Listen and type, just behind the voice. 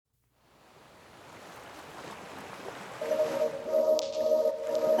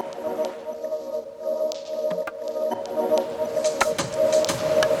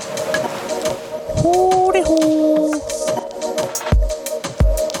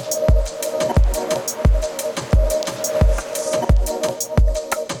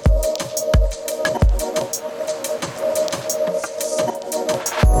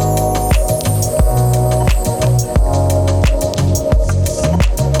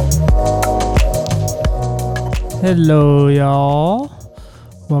Hello, y'all.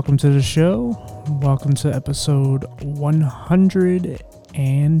 Welcome to the show. Welcome to episode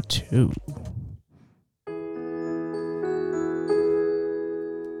 102.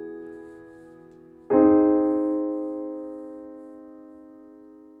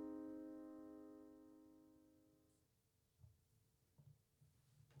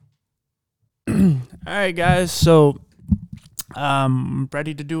 All right, guys. So,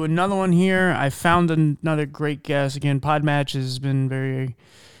 ready to do another one here. I found another great guest. Again, Podmatch has been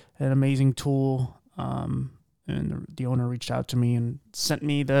an amazing tool. And the owner reached out to me and sent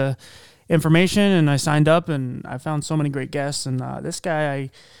me the information, and I signed up, and I found so many great guests. And this guy I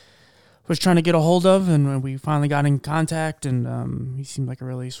was trying to get a hold of, and we finally got in contact, and he seemed like a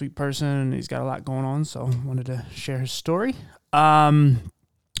really sweet person, and he's got a lot going on, so I wanted to share his story.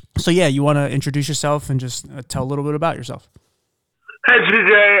 So yeah, you want to introduce yourself and just tell a little bit about yourself. Hey,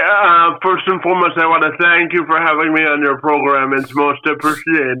 CJ. First and foremost, I want to thank you for having me on your program. It's most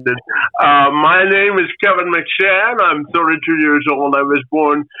appreciated. My name is Kevin McShann. I'm 32 years old. I was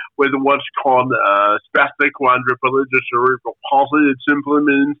born with what's called spastic quadriplegia cerebral palsy. It simply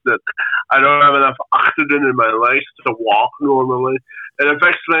means that I don't have enough oxygen in my legs to walk normally. It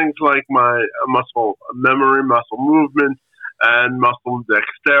affects things like my muscle memory, muscle movement, and muscle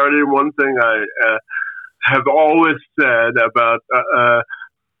dexterity. One thing I have always said about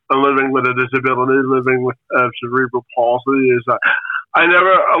living with a disability, living with cerebral palsy, is I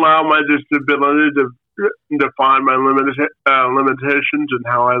never allow my disability to define my limitations in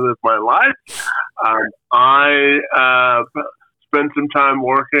how I live my life. I spent some time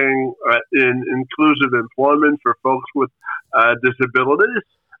working in inclusive employment for folks with disabilities,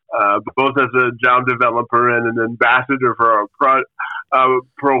 both as a job developer and an ambassador for a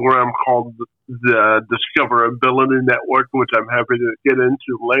program called the Discoverability Network, which I'm happy to get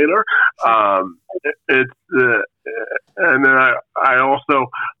into later. And then I also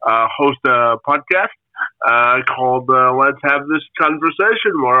host a podcast called Let's Have This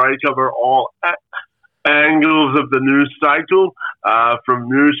Conversation, where I cover all angles of the news cycle, from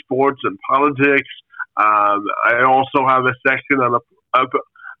news, sports, and politics. I also have a section on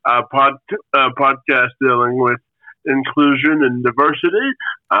a podcast dealing with inclusion and diversity.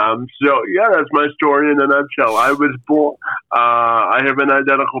 So yeah, that's my story in a nutshell. I was born. I have an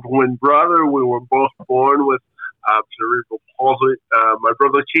identical twin brother. We were both born with cerebral palsy. My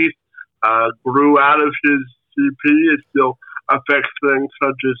brother Keith grew out of his CP. It still affects things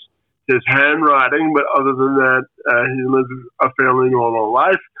such as his handwriting, but other than that, he lives a fairly normal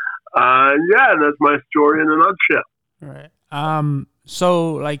life. Yeah, that's my story in a nutshell. All right.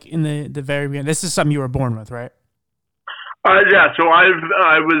 So like in the very beginning, this is something you were born with, right? Yeah, so I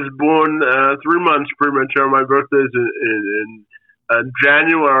was born 3 months premature. My birthday is in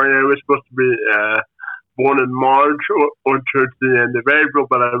January. I was supposed to be born in March or towards the end of April,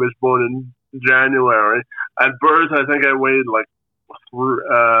 but I was born in January. At birth, I think I weighed like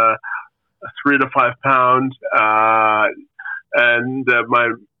 3 to 5 pounds, and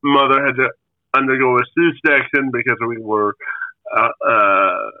my mother had to undergo a C-section because we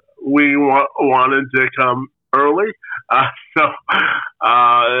wanted to come early.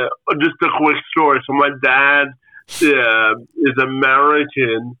 Just a quick story. So my dad is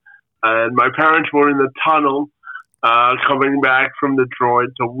American, and my parents were in the tunnel coming back from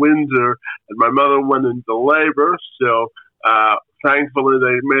Detroit to Windsor, and my mother went into labor. So thankfully,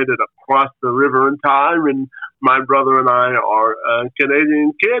 they made it across the river in time, and my brother and I are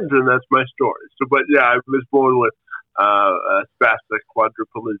Canadian kids, and that's my story. So, but yeah, I was born with spastic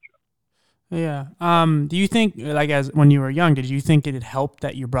quadriplegia. Yeah. Do you think, like, as when you were young, did you think it had helped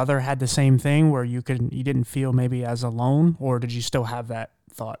that your brother had the same thing, where you didn't feel maybe as alone, or did you still have that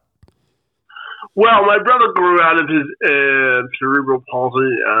thought? Well, my brother grew out of his cerebral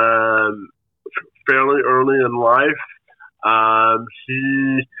palsy fairly early in life.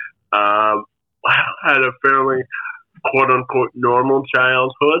 He had a fairly quote-unquote normal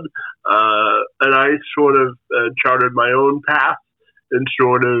childhood, and I sort of charted my own path and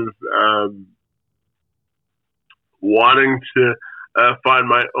sort of wanting to find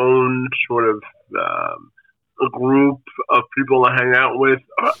my own sort of a group of people to hang out with.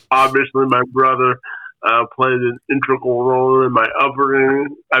 Obviously, my brother played an integral role in my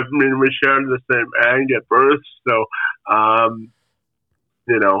upbringing. I mean, we shared the same egg at birth, so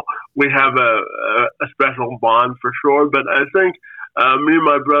we have a special bond for sure. But I think me and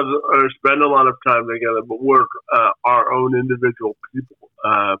my brother spend a lot of time together, but we're our own individual people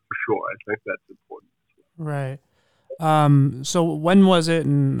for sure. I think that's important. Right. So when was it,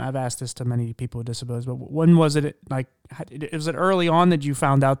 and I've asked this to many people with disabilities, but when was it, like, was it early on that you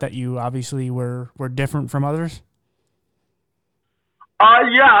found out that you obviously were different from others?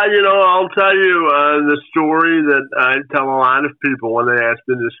 Yeah, I'll tell you the story that I tell a lot of people when they ask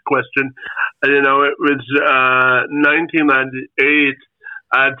me this question. It was 1998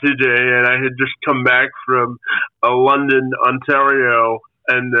 today, and I had just come back from London, Ontario,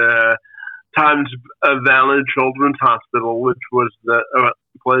 and Times Valley Children's Hospital, which was the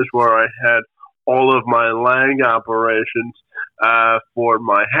place where I had all of my leg operations for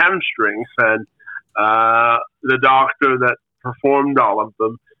my hamstrings, and the doctor that performed all of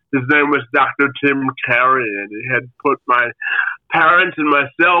them, his name was Dr. Tim Carey, and he had put my parents and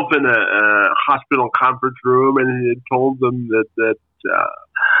myself in a hospital conference room, and he had told them that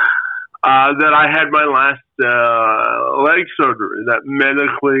I had my last leg surgery, that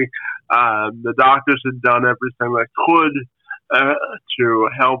medically the doctors had done everything they could to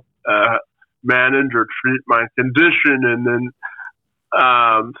help manage or treat my condition, and then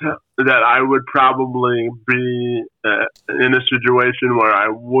that I would probably be in a situation where I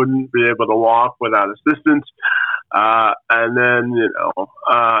wouldn't be able to walk without assistance. And then,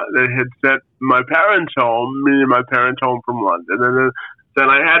 they had sent my parents home, me and my parents home from London. And then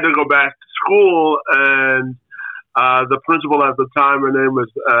I had to go back to school, and the principal at the time, her name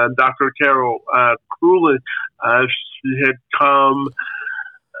was Dr. Carol Crewley. She had come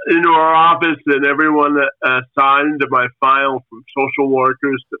into our office, and everyone signed my file, from social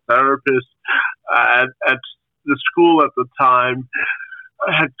workers to therapists at the school at the time,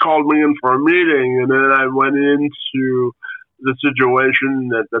 had called me in for a meeting. And then I went into the situation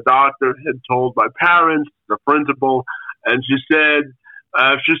that the doctor had told my parents, the principal, and she said,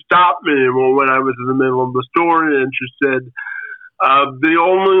 she stopped me when I was in the middle of the story, and she said, the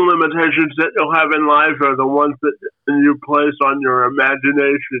only limitations that you'll have in life are the ones that you place on your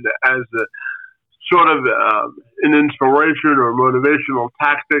imagination as a sort of an inspiration or motivational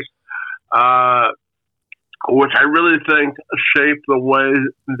tactic, which I really think shaped the way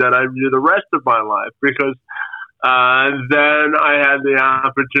that I view the rest of my life, because then I had the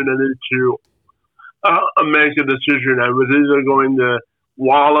opportunity to make a decision. I was either going to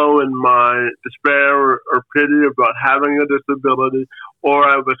wallow in my despair or pity about having a disability, or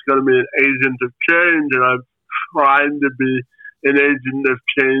I was going to be an agent of change, and I'm trying to be an agent of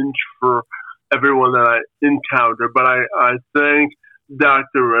change for everyone that I encounter. But I thank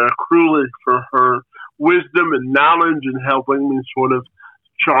Dr. Crewley for her wisdom and knowledge in helping me sort of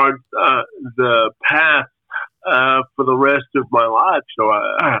chart the path for the rest of my life. So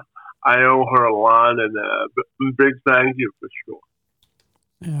I owe her a lot, and a big thank you for sure.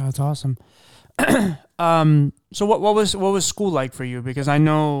 Yeah, that's awesome. So what was school like for you? Because I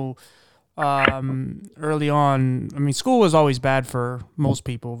know early on, I mean, school was always bad for most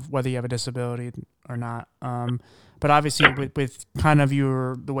people, whether you have a disability or not. But obviously, with kind of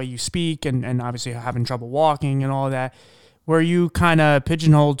the way you speak, and obviously having trouble walking and all that, were you kind of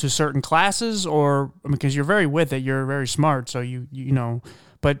pigeonholed to certain classes, or because you're very with it, you're very smart, so you know.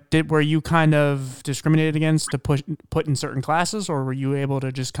 But were you kind of discriminated against to put in certain classes, or were you able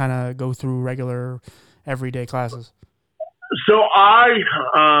to just kind of go through regular, everyday classes? So I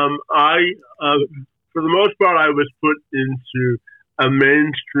for the most part, I was put into a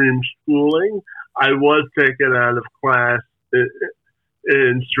mainstream schooling. I was taken out of class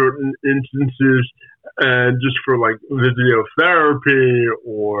in certain instances, just for like physiotherapy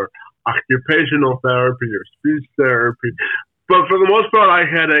or occupational therapy or speech therapy. But for the most part, I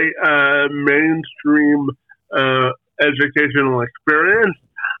had a mainstream educational experience,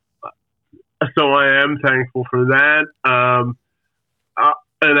 so I am thankful for that. And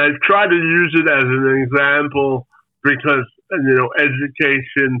I try to use it as an example because,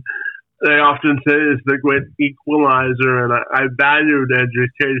 education, they often say, is the great equalizer, and I valued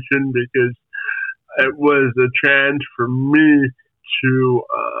education because it was a chance for me to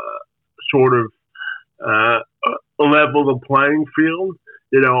sort of level the playing field.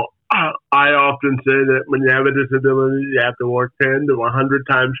 I often say that when you have a disability, you have to work 10 to 100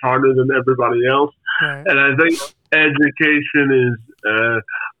 times harder than everybody else. Right. And I think education is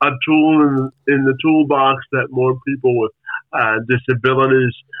a tool in the toolbox that more people with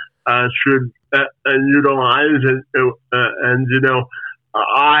disabilities should utilize. And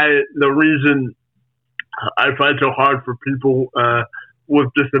the reason I fight so hard for people with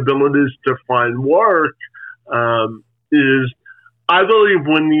disabilities to find work is I believe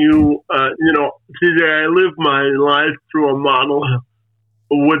when you, TJ, I live my life through a model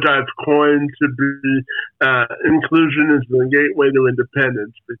which I've coined to be inclusion is the gateway to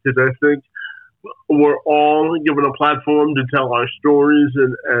independence, because I think we're all given a platform to tell our stories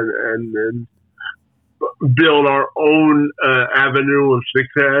and build our own avenue of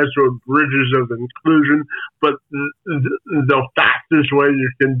success or bridges of inclusion. But the fastest way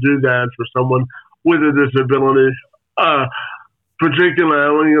you can do that for someone with a disability,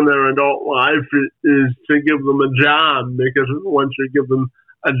 particularly in their adult life, is to give them a job, because once you give them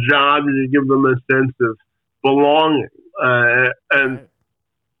a job, you give them a sense of belonging. And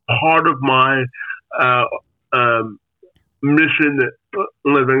part of my mission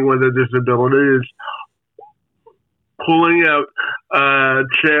living with a disability is pulling out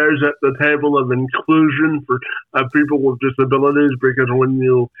chairs at the table of inclusion for people with disabilities, because when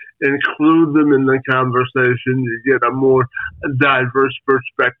you include them in the conversation, you get a more diverse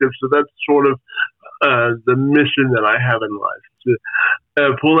perspective. So that's sort of the mission that I have in life, to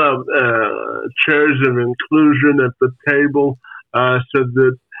pull out chairs of inclusion at the table so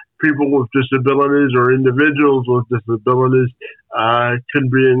that people with disabilities or individuals with disabilities can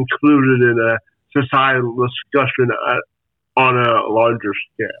be included in a societal discussion on a larger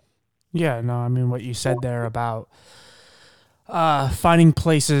scale. Yeah, no, I mean, what you said there about finding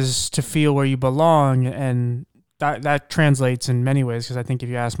places to feel where you belong, and that translates in many ways, because I think if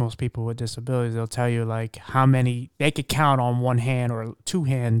you ask most people with disabilities, they'll tell you like how many, they could count on one hand or two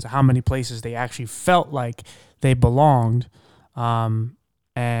hands how many places they actually felt like they belonged.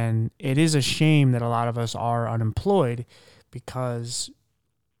 And it is a shame that a lot of us are unemployed, because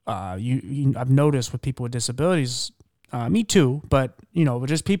I've noticed with people with disabilities, me too, but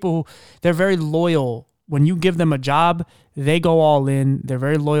just people, they're very loyal. When you give them a job, they go all in. They're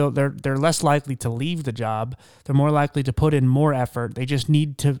very loyal. They're less likely to leave the job. They're more likely to put in more effort. They just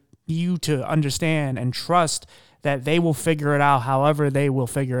need you to understand and trust that they will figure it out however they will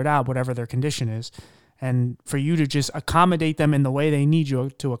figure it out, whatever their condition is. And for you to just accommodate them in the way they need you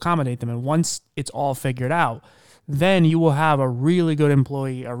to accommodate them. And once it's all figured out, then you will have a really good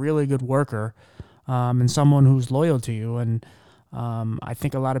employee, a really good worker, and someone who's loyal to you. And I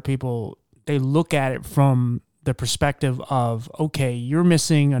think a lot of people, they look at it from the perspective of, okay, you're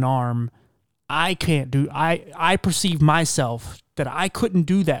missing an arm. I perceive myself that I couldn't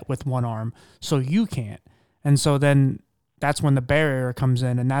do that with one arm, so you can't. And so then that's when the barrier comes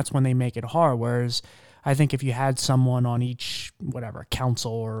in, and that's when they make it hard. Whereas I think if you had someone on each,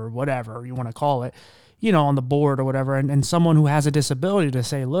 council or whatever you want to call it, on the board or whatever, and someone who has a disability to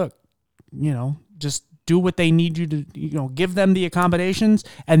say, look, just do what they need you to, give them the accommodations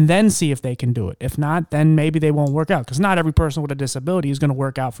and then see if they can do it. If not, then maybe they won't work out, because not every person with a disability is going to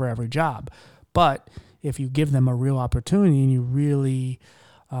work out for every job. But if you give them a real opportunity and you really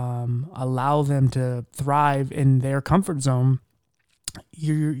allow them to thrive in their comfort zone,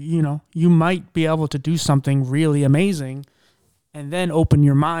 you might be able to do something really amazing, and then open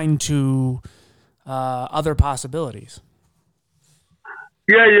your mind to other possibilities.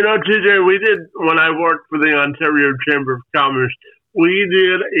 Yeah, TJ, we did, when I worked for the Ontario Chamber of Commerce, we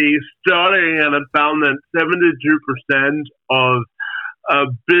did a study, and it found that 72% of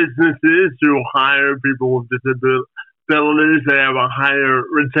businesses who hire people with disabilities, they have a higher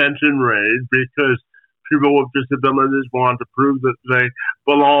retention rate, because people with disabilities want to prove that they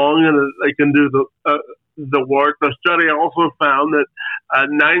belong and that they can do the work. The study also found that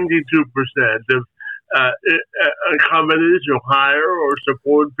 92% of companies who hire or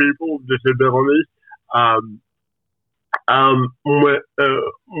support people with disabilities,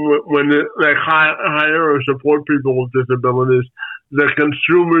 when they hire or support people with disabilities, the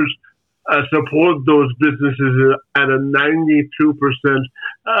consumers support those businesses at a 92%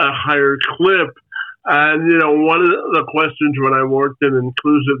 higher clip. And, one of the questions when I worked in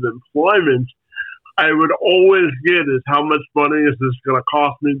inclusive employment, I would always get is, how much money is this going to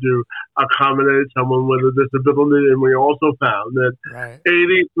cost me to accommodate someone with a disability? And we also found that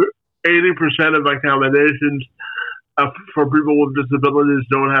 80% of accommodations for people with disabilities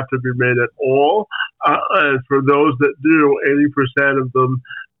don't have to be made at all. And for those that do, 80% of them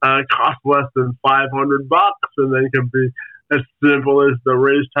cost less than $500, and they can be as simple as the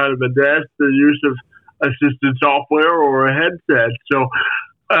raised height of a desk, the use of assisted software, or a headset. So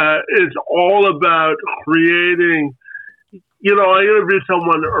it's all about creating. I interviewed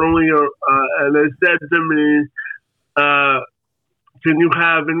someone earlier, and they said to me, can you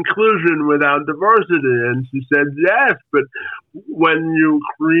have inclusion without diversity? And she said, yes, but when you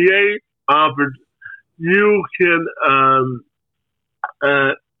create you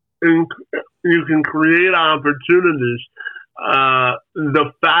can create opportunities.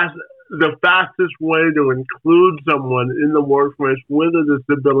 The fastest way to include someone in the workplace with a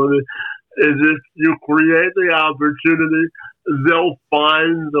disability is if you create the opportunity, they'll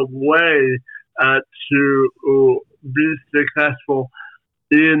find the way to be successful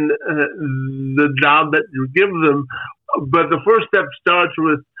in the job that you give them. But the first step starts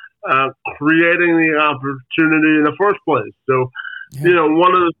with creating the opportunity in the first place. So,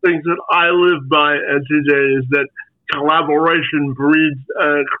 one of the things that I live by, TJ, is that collaboration breeds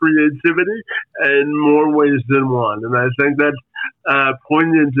creativity in more ways than one. And I think that's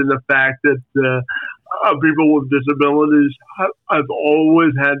poignant in the fact that people with disabilities have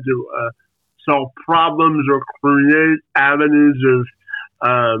always had to solve problems or create avenues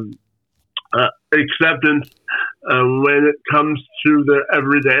of acceptance when it comes to their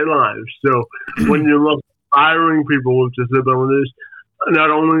everyday lives. So when you look at hiring people with disabilities,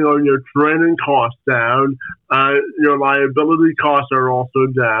 not only are your training costs down, your liability costs are also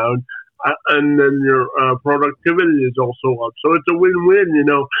down, and then your productivity is also up. So it's a win-win.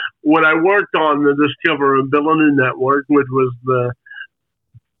 When I worked on the Discoverability Network, which was the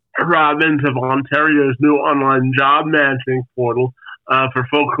province of Ontario's new online job matching portal for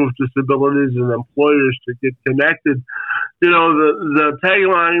folks with disabilities and employers to get connected, the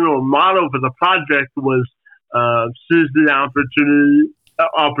tagline or motto for the project was seize the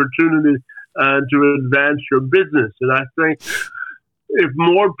opportunity to advance your business. And I think if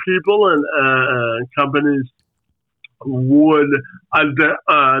more people and companies would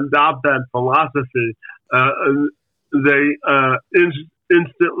adopt that philosophy, they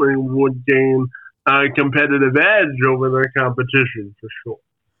instantly would gain a competitive edge over their competition, for sure.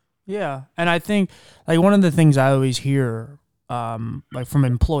 Yeah, and I think one of the things I always hear from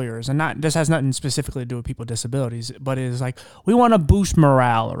employers, and this has nothing specifically to do with people with disabilities, but it is we want to boost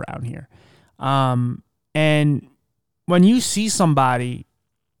morale around here. And when you see somebody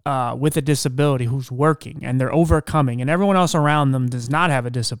with a disability who's working and they're overcoming and everyone else around them does not have a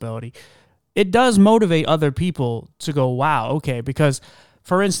disability, it does motivate other people to go, wow, okay, because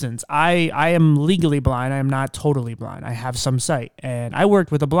for instance, I am legally blind. I am not totally blind. I have some sight, and I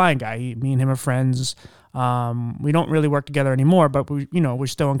worked with a blind guy. Me and him are friends. We don't really work together anymore, but we're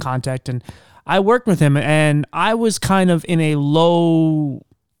still in contact. And I worked with him, and I was kind of in a low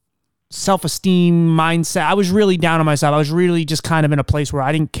self-esteem mindset. I was really down on myself. I was really just kind of in a place where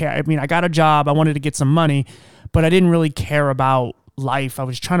I didn't care. I mean, I got a job. I wanted to get some money, but I didn't really care about life. I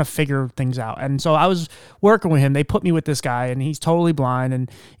was trying to figure things out. And so I was working with him. They put me with this guy, and he's totally blind.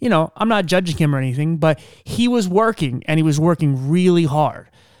 And, I'm not judging him or anything, but he was working, and he was working really hard.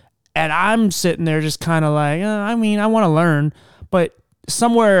 And I'm sitting there just kind of I want to learn. But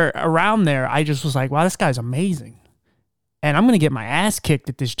somewhere around there, I just was like, wow, this guy's amazing. And I'm going to get my ass kicked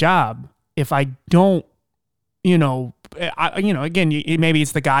at this job if I don't, again, maybe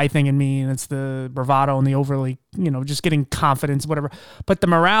it's the guy thing in me, and it's the bravado and the overly, just getting confidence, whatever. But the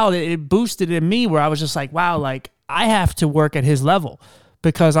morale, it boosted in me where I was just like, wow, I have to work at his level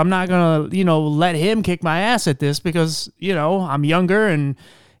because I'm not going to, let him kick my ass at this because, I'm younger and,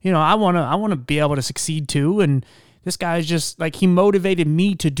 I want to be able to succeed too. And this guy's just he motivated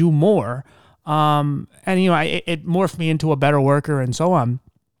me to do more. And, it morphed me into a better worker and so on.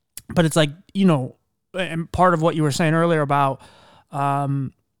 But it's and part of what you were saying earlier about,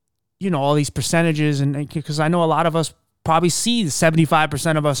 all these percentages, and because I know a lot of us probably see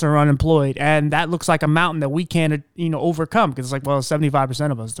 75% of us are unemployed, and that looks like a mountain that we can't, overcome because it's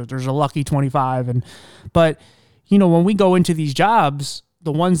 75% of us. There's a lucky 25, but when we go into these jobs,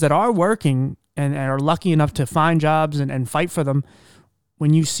 the ones that are working and are lucky enough to find jobs and fight for them,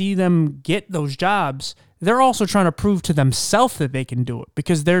 when you see them get those jobs, they're also trying to prove to themselves that they can do it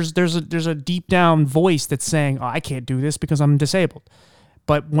because there's a deep down voice that's saying, oh, I can't do this because I'm disabled.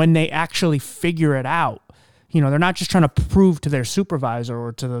 But when they actually figure it out, they're not just trying to prove to their supervisor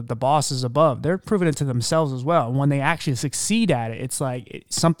or to the bosses above. They're proving it to themselves as well. And when they actually succeed at it, it's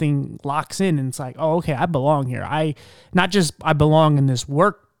something locks in and it's oh, okay, I belong here. I belong in this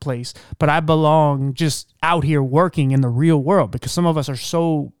workplace, but I belong just out here working in the real world because some of us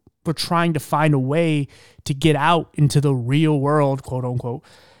we're trying to find a way to get out into the real world, quote unquote.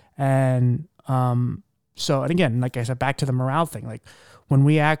 And and again, like I said, back to the morale thing, when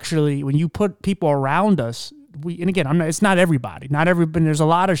you put people around us, it's not everybody. There's a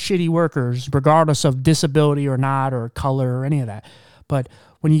lot of shitty workers, regardless of disability or not, or color or any of that. But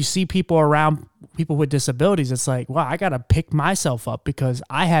when you see people around people with disabilities, it's wow, I got to pick myself up because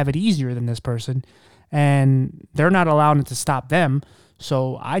I have it easier than this person and they're not allowing it to stop them.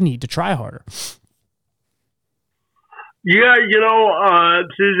 So I need to try harder. Yeah,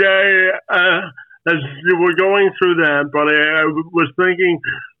 TJ, as you were going through that, but I was thinking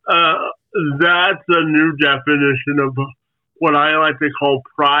that's a new definition of what I like to call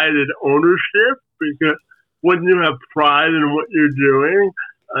pride and ownership, because when you have pride in what you're doing,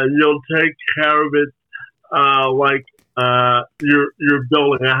 you'll take care of it like you're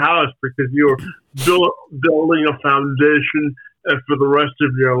building a house because you're building a foundation for the rest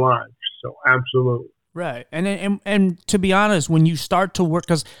of your life. So absolutely. Right. And to be honest, when you start to work,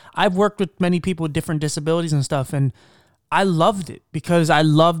 because I've worked with many people with different disabilities and stuff, and I loved it because I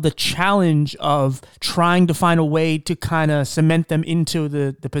love the challenge of trying to find a way to kind of cement them into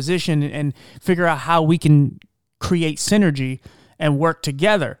the position and figure out how we can create synergy and work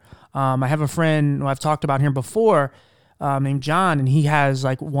together. I have a friend who I've talked about here before named John, and he has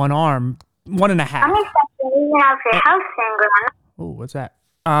like one arm, 1.5. Oh, what's that?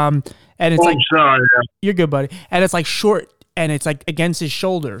 And it's sorry. You're good, buddy. And it's like short and it's like against his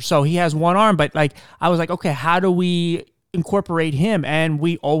shoulder. So he has one arm, but like, I was like, okay, how do we incorporate him? And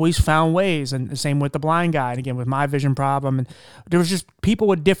we always found ways. And the same with the blind guy. And again, with my vision problem, and there was just people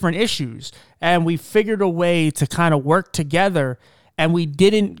with different issues, and we figured a way to kind of work together. And we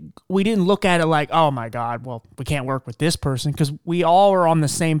didn't look at it like, oh my God, well, we can't work with this person, because we all are on the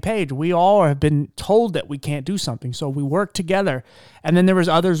same page. We all have been told that we can't do something. So we work together. And then there was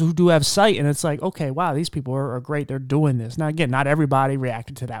others who do have sight, and it's like, okay, wow, these people are great. They're doing this. Now, again, not everybody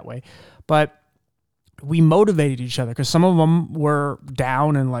reacted to that way, but we motivated each other, because some of them were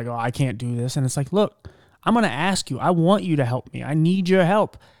down and like, oh, I can't do this. And it's like, look, I'm going to ask you. I want you to help me. I need your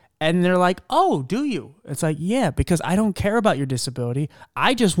help. And they're like, oh, do you? It's like, yeah, because I don't care about your disability.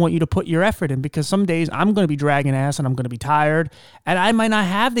 I just want you to put your effort in, because some days I'm going to be dragging ass and I'm going to be tired, and I might not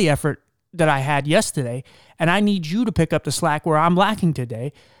have the effort that I had yesterday. And I need you to pick up the slack where I'm lacking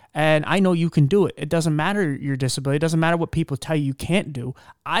today. And I know you can do it. It doesn't matter your disability. It doesn't matter what people tell you can't do.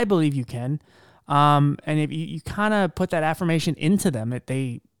 I believe you can. And if you kind of put that affirmation into them,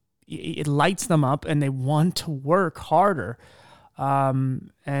 it lights them up and they want to work harder.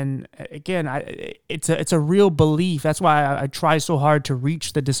 And again, it's a real belief. That's why I try so hard to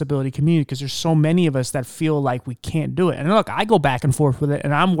reach the disability community, because there's so many of us that feel like we can't do it. And look, I go back and forth with it,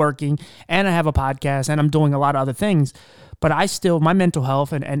 and I'm working, and I have a podcast, and I'm doing a lot of other things, but my mental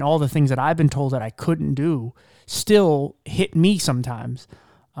health and all the things that I've been told that I couldn't do still hit me sometimes.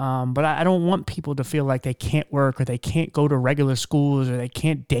 But I don't want people to feel like they can't work, or they can't go to regular schools, or they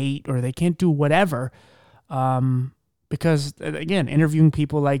can't date, or they can't do whatever. Because again, interviewing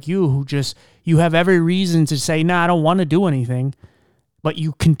people like you you have every reason to say, I don't want to do anything, but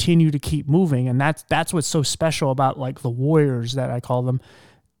you continue to keep moving. And that's what's so special about like the warriors, that I call them,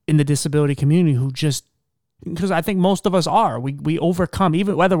 in the disability community, who just, because I think most of us are, we overcome,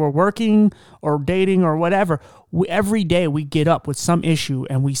 even whether we're working or dating or whatever, every day we get up with some issue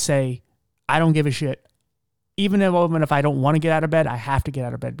and we say, I don't give a shit. Even if I don't want to get out of bed, I have to get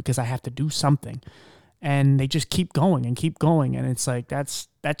out of bed because I have to do something. And they just keep going and keep going. And it's like, that's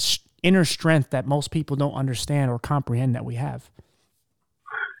inner strength that most people don't understand or comprehend that we have.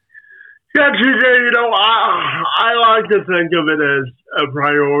 Yeah, TJ, I like to think of it as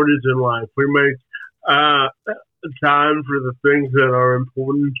priorities in life. We make time for the things that are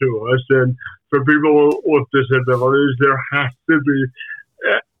important to us. And for people with disabilities, there has to be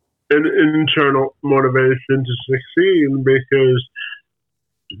an internal motivation to succeed, because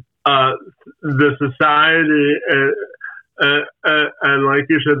the society and like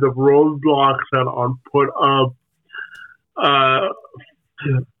you said, the roadblocks that are put up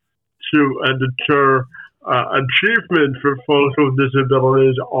to deter achievement for folks with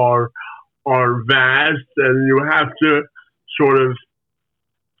disabilities are vast, and you have to sort of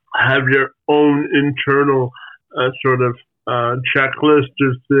have your own internal sort of checklist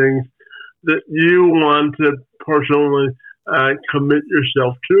of things that you want to personally commit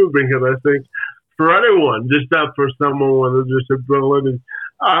yourself to, because I think for anyone, just not for someone with a disability,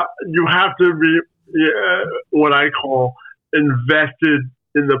 you have to be what I call invested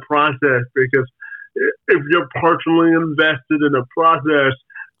in the process, because if you're personally invested in a process,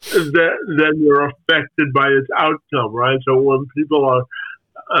 then you're affected by its outcome, right? So when people are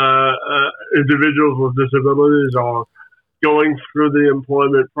individuals with disabilities are going through the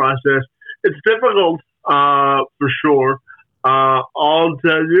employment process, it's difficult for sure. I'll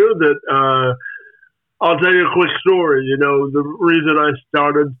tell you a quick story. The reason I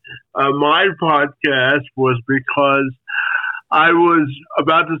started my podcast was because I was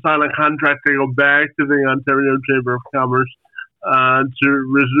about to sign a contract to go back to the Ontario Chamber of Commerce to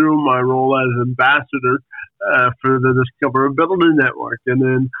resume my role as ambassador for the Discoverability Network. And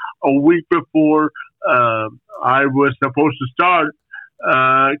then a week before I was supposed to start,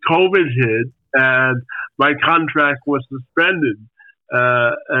 COVID hit, and my contract was suspended.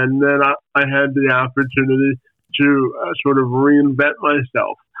 And then I had the opportunity to sort of reinvent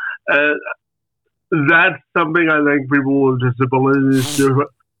myself. That's something I think people with disabilities do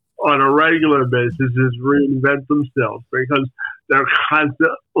on a regular basis is reinvent themselves because they're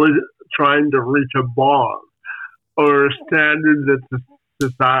constantly trying to reach a bar or a standard that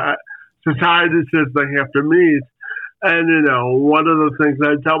society says they have to meet. And, one of the things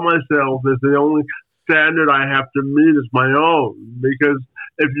I tell myself is the only standard I have to meet is my own. Because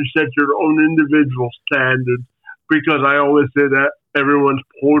if you set your own individual standards, because I always say that everyone's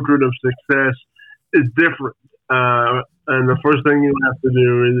portrait of success is different. And the first thing you have to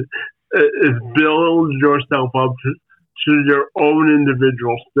do is build yourself up to your own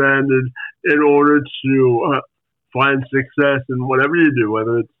individual standard in order to find success in whatever you do,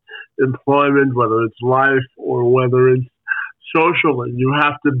 whether it's employment, whether it's life, or whether it's socially. You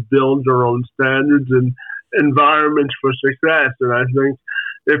have to build your own standards and environments for success. And I think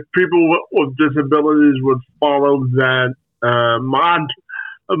if people with disabilities would follow that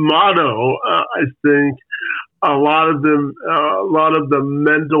motto, I think a lot of the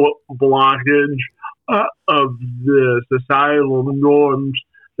mental blockage of the societal norms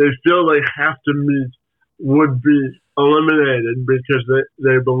they feel they have to meet would be eliminated because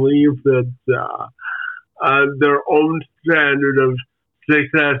they believe that their own standard of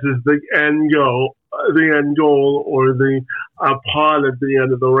success is the end goal, or the pawn at the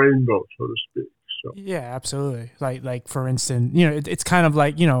end of the rainbow, so to speak. So. Yeah, absolutely. Like for instance, it's kind of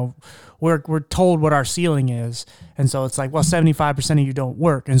like, we're told what our ceiling is. And so it's like, well, 75% of you don't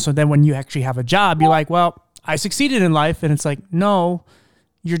work. And so then when you actually have a job, you're like, well, I succeeded in life. And it's like, no,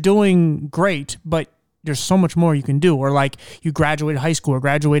 you're doing great, but there's so much more you can do. Or like you graduated high school or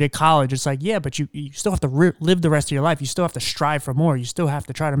graduated college. It's like, yeah, but you still have to live the rest of your life. You still have to strive for more. You still have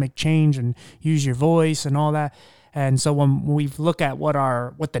to try to make change and use your voice and all that. And so when we look at what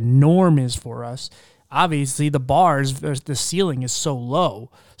the norm is for us, obviously the ceiling is so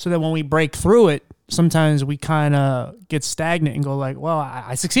low. So that when we break through it, sometimes we kind of get stagnant and go like, well,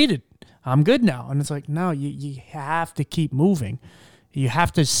 I succeeded. I'm good now. And it's like, no, you have to keep moving. You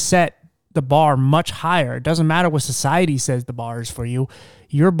have to set the bar much higher. It doesn't matter what society says the bar is for you.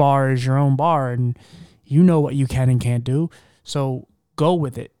 Your bar is your own bar, and you know what you can and can't do. So go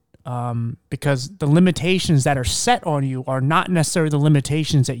with it. Because the limitations that are set on you are not necessarily the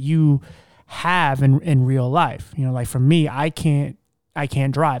limitations that you have in real life. Like for me, I can't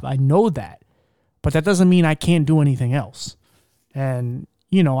drive. I know that, but that doesn't mean I can't do anything else. And,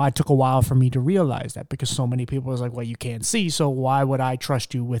 I took a while for me to realize that because so many people was like, well, you can't see. So why would I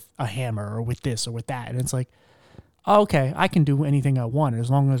trust you with a hammer or with this or with that? And it's like, okay, I can do anything I want as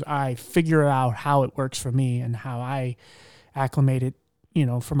long as I figure out how it works for me and how I acclimate it,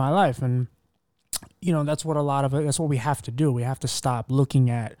 for my life. And, that's what that's what we have to do. We have to stop looking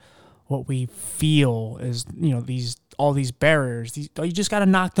at what we feel is, all these barriers. You just got to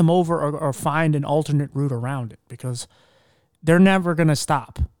knock them over or find an alternate route around it because they're never going to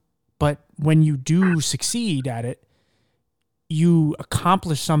stop. But when you do succeed at it, you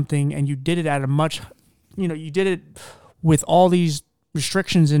accomplish something and you did it at a much, you did it with all these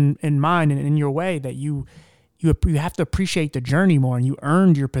restrictions in mind and in your way that you have to appreciate the journey more, and you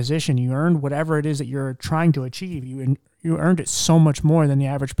earned your position. You earned whatever it is that you're trying to achieve. You earned it so much more than the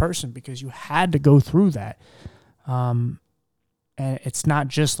average person because you had to go through that. And it's not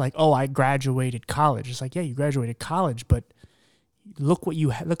just like, oh, I graduated college. It's like, yeah, you graduated college, but look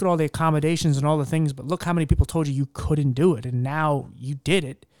at all the accommodations and all the things, but look how many people told you couldn't do it. And now you did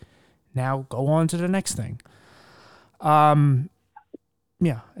it. Now go on to the next thing.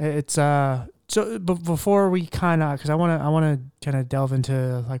 Yeah, it's, so before we because I want to kind of delve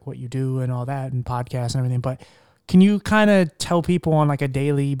into like what you do and all that and podcasts and everything, but can you kind of tell people on like a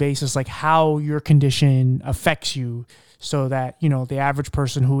daily basis, like how your condition affects you so that, the average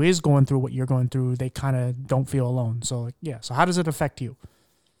person who is going through what you're going through, they kind of don't feel alone. So so how does it affect you?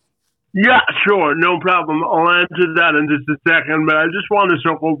 Yeah, sure. No problem. I'll answer that in just a second, but I just want to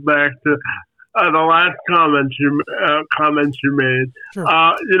circle back to the last comments you made. Sure.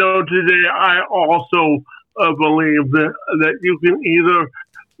 Today I also believe that you can either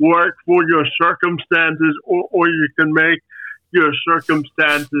work for your circumstances or you can make your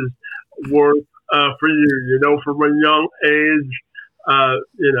circumstances work for you. From a young age,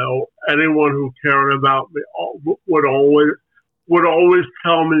 anyone who cared about me would always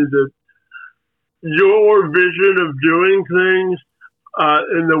tell me that your vision of doing things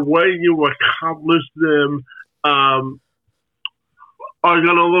and the way you accomplish them are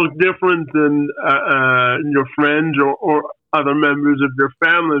going to look different than your friends or other members of your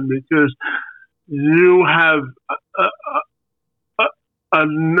family because you have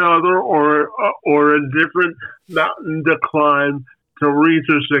another or a different mountain to climb to reach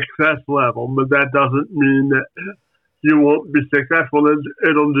a success level. But that doesn't mean that you won't be successful.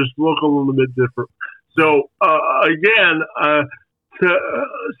 It'll just look a little bit different. So again,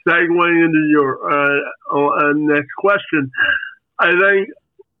 segueing into your next question, I think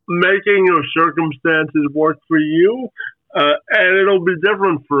making your circumstances work for you, and it'll be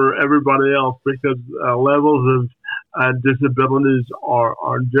different for everybody else because levels of disabilities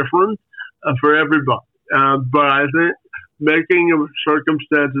are different for everybody. But I think making your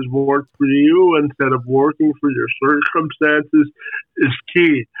circumstances work for you instead of working for your circumstances is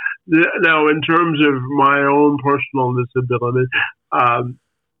key. Now, in terms of my own personal disability,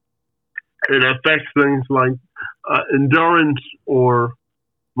 it affects things like endurance or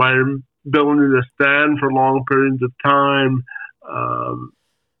my ability to stand for long periods of time,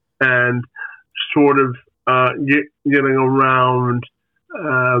 and sort of getting around.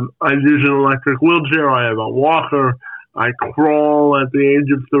 I use an electric wheelchair. I have a walker. I crawl at the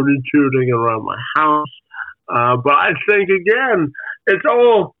age of 32 to get around my house. But I think, again, it's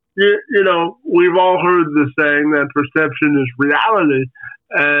all, we've all heard the saying that perception is reality.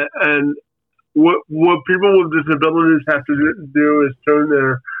 And what people with disabilities have to do is turn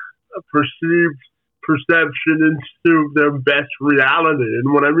their perceived perception into their best reality.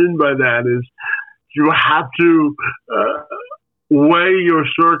 And what I mean by that is you have to weigh your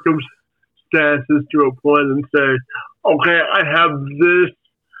circumstances to a point and say, okay, I have this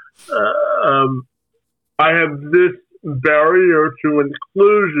barrier to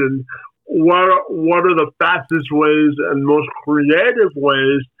inclusion. What are the fastest ways and most creative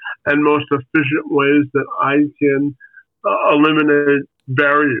ways and most efficient ways that I can eliminate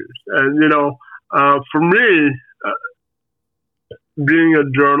barriers? And for me, being a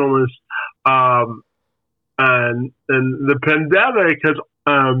journalist, and the pandemic has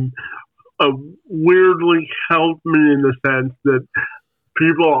weirdly helped me in the sense that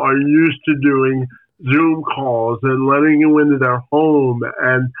people are used to doing Zoom calls and letting you into their home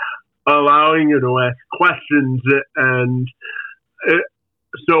and allowing you to ask questions. And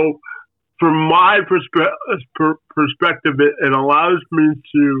so from my perspective, it allows me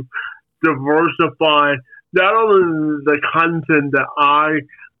to diversify not only the content that I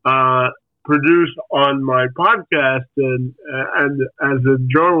produce on my podcast and as a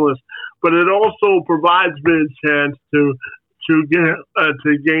journalist, but it also provides me a chance to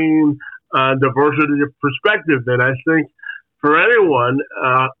gain diversity of perspective. And I think for anyone,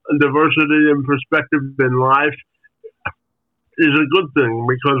 diversity in perspective in life is a good thing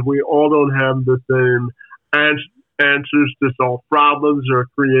because we all don't have the same answers to solve problems or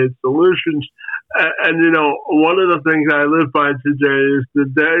create solutions. And one of the things I live by today is the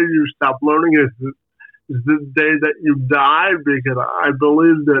day you stop learning is the day that you die, because I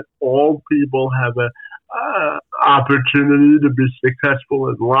believe that all people have a opportunity to be successful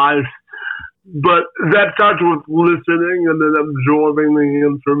in life. But that starts with listening and then absorbing the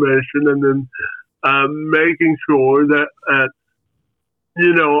information and then making sure that,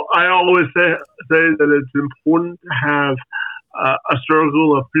 I always say that it's important to have a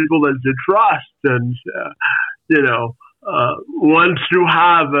circle of people that you trust. And, once you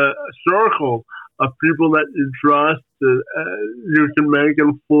have a circle of people that you trust, you can make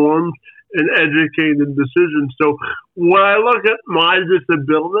informed and educated decisions. So when I look at my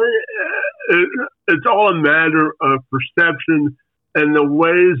disability, it's all a matter of perception and the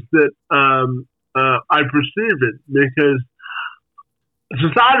ways that I perceive it, because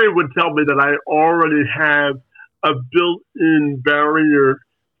society would tell me that I already have a built-in barrier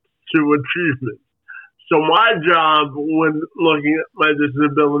to achievement. So my job when looking at my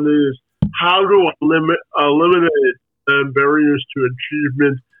disability is how to eliminate barriers to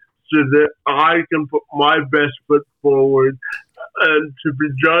achievement so that I can put my best foot forward and to be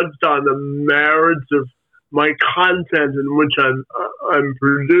judged on the merits of my content in which I'm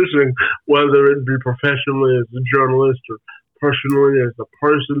producing, whether it be professionally as a journalist or personally as a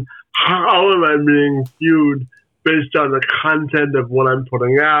person. How am I being viewed based on the content of what I'm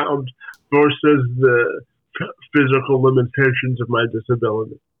putting out versus the physical limitations of my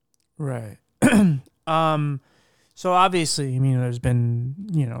disability? Right. So obviously, there's been,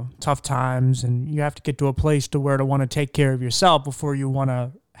 tough times, and you have to get to a place to where to want to take care of yourself before you want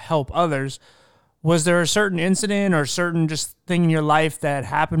to help others. Was there a certain incident or certain just thing in your life that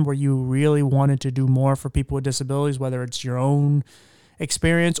happened where you really wanted to do more for people with disabilities, whether it's your own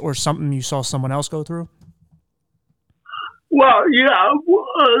experience or something you saw someone else go through? Well, yeah,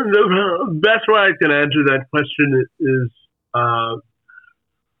 the best way I can answer that question is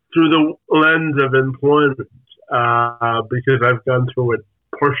through the lens of employment, because I've gone through it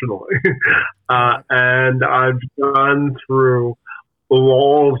personally. And I've gone through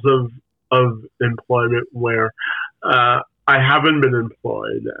laws of employment where I haven't been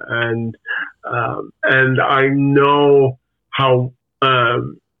employed, and I know how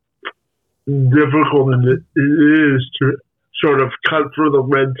difficult it is to sort of cut through the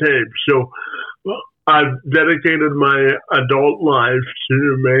red tape. So I've dedicated my adult life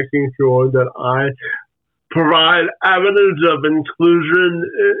to making sure that I provide avenues of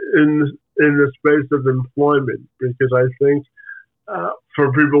inclusion in the space of employment, because I think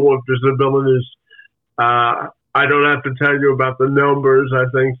for people with disabilities, I don't have to tell you about the numbers. I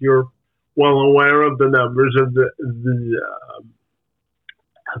think you're well aware of the numbers of the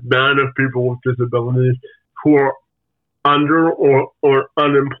amount of people with disabilities who are under or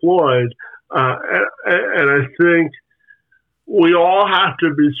unemployed. And I think we all have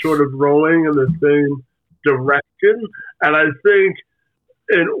to be sort of rowing in the same direction. And I think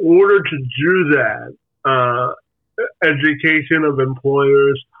in order to do that, education of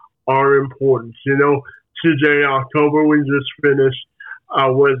employers are important. You know, today, October, we just finished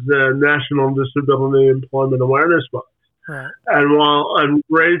was the National Disability Employment Awareness Month. Right. And while I'm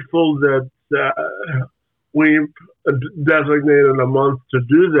grateful that we've designated a month to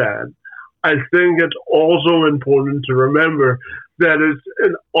do that, I think it's also important to remember that it's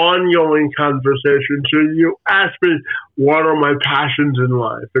an ongoing conversation. So you ask me, what are my passions in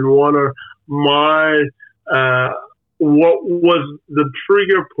life, and what are my what was the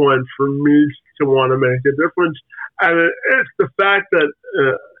trigger point for me to want to make a difference? And it's the fact that,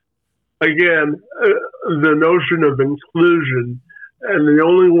 again, the notion of inclusion, and the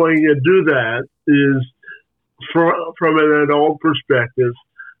only way you do that is from an adult perspective,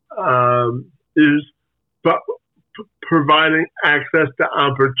 is providing access to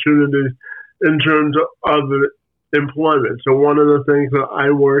opportunities in terms of employment. So one of the things that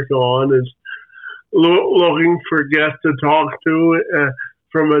I work on is looking for guests to talk to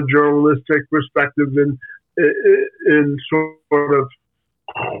from a journalistic perspective in sort of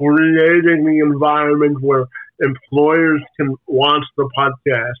creating the environment where employers can watch the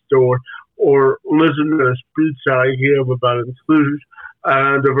podcast or listen to a speech that I give about inclusion,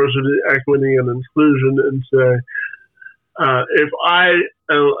 diversity, equity, and inclusion, and say, if I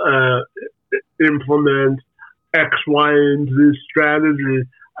implement X, Y, and Z strategy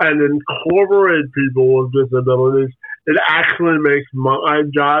and incorporate people with disabilities, it actually makes my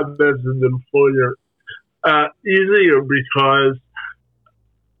job as an employer easier, because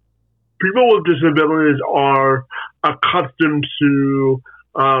people with disabilities are accustomed to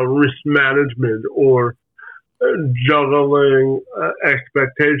risk management or juggling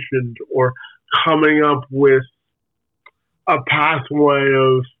expectations or coming up with a pathway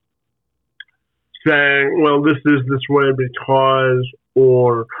of saying, well, this is this way because,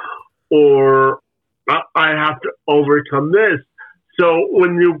 or I have to overcome this. So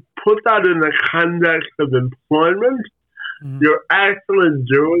when you put that in the context of employment, you're actually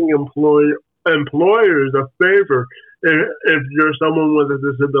doing employers a favor if you're someone with a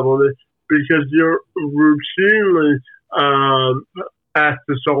disability, because you're routinely asked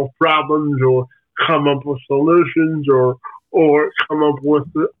to solve problems or come up with solutions or come up with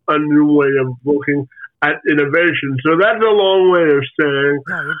a new way of looking at innovation. So that's a long way of saying,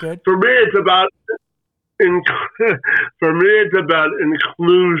 no, you're good. For me, it's about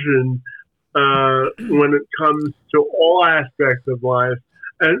inclusion when it comes to all aspects of life,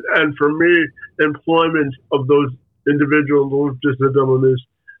 and for me, employment of those individuals with disabilities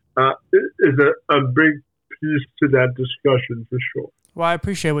is a big piece to that discussion for sure. Well, I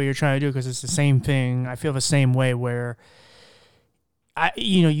appreciate what you're trying to do, because it's the same thing. I feel the same way, where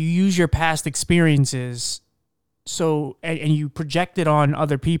you use your past experiences, and you project it on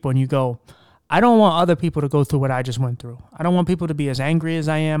other people, and you go, I don't want other people to go through what I just went through. I don't want people to be as angry as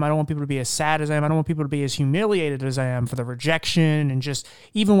I am. I don't want people to be as sad as I am. I don't want people to be as humiliated as I am for the rejection. And just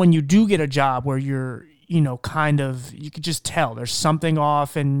even when you do get a job where you're, you could just tell there's something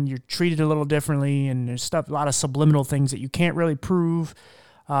off and you're treated a little differently, and there's a lot of subliminal things that you can't really prove.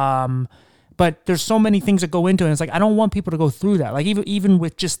 But there's so many things that go into it. And it's like, I don't want people to go through that. Like even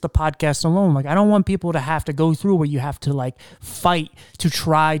with just the podcast alone, like I don't want people to have to go through where you have to like fight to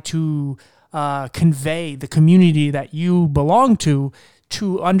try to convey the community that you belong to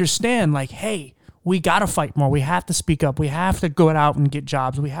understand, like, hey, we got to fight more. We have to speak up. We have to go out and get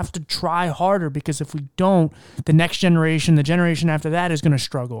jobs. We have to try harder, because if we don't, the next generation, the generation after that is going to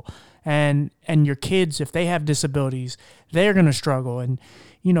struggle. And your kids, if they have disabilities, they're going to struggle. And,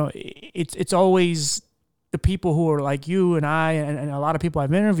 it's always the people who are like you and I and a lot of people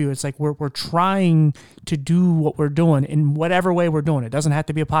I've interviewed, it's like we're trying to do what we're doing in whatever way we're doing it. It doesn't have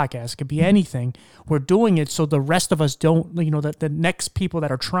to be a podcast. It could be anything. We're doing it so the rest of us don't, that the next people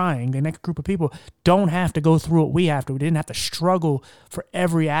that are trying, the next group of people don't have to go through what we have to. We didn't have to struggle for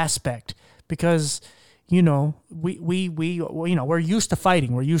every aspect because, we're used to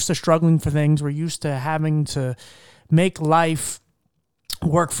fighting. We're used to struggling for things. We're used to having to make life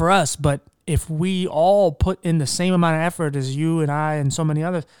work for us. But if we all put in the same amount of effort as you and I and so many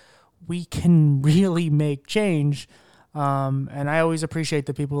others, we can really make change. And I always appreciate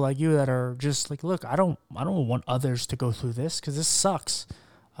the people like you that are just like, look, I don't want others to go through this because this sucks.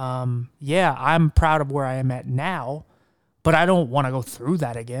 I'm proud of where I am at now, but I don't want to go through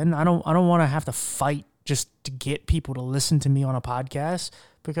that again. I don't want to have to fight just to get people to listen to me on a podcast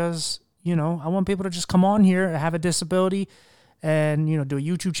because, I want people to just come on here, have a disability, and, do a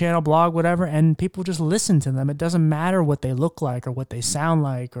YouTube channel, blog, whatever, and people just listen to them. It doesn't matter what they look like or what they sound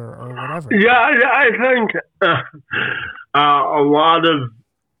like or whatever. Yeah, I think a lot of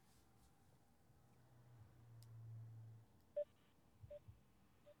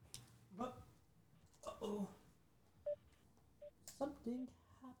something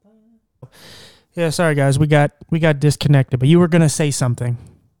happened. Yeah, sorry guys, we got disconnected, but you were gonna say something.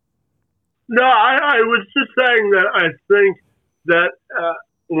 No, I was just saying that I think that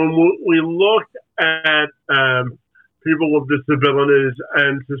when we look at people with disabilities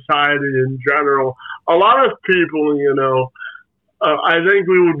and society in general, a lot of people, I think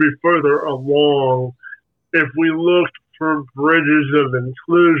we would be further along if we looked for bridges of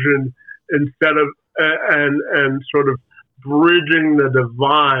inclusion instead of and sort of bridging the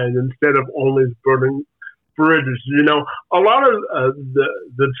divide instead of only burning bridges. A lot of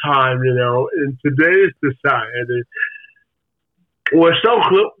the time, in today's society, we're so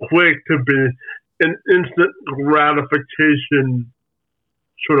quick to be an instant gratification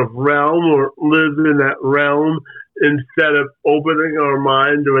sort of realm or live in that realm instead of opening our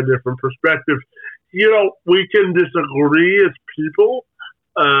mind to a different perspective. We can disagree as people,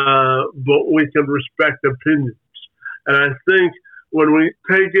 but we can respect opinions. And I think when we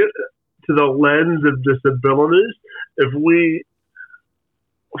take it to the lens of disabilities, if we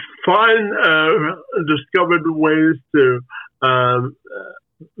find discovered ways to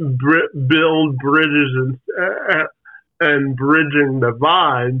build bridges and bridging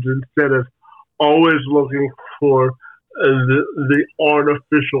divides instead of always looking for the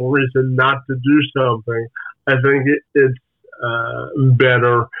artificial reason not to do something, I think it's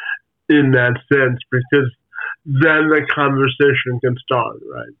better in that sense because then the conversation can start,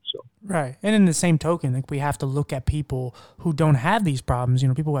 right? Right. And in the same token, like we have to look at people who don't have these problems,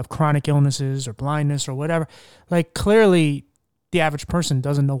 people who have chronic illnesses or blindness or whatever. Like clearly the average person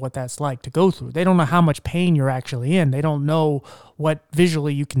doesn't know what that's like to go through. They don't know how much pain you're actually in. They don't know what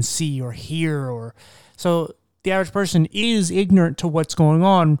visually you can see or hear so the average person is ignorant to what's going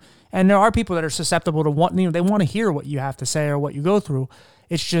on. And there are people that are susceptible to they want to hear what you have to say or what you go through.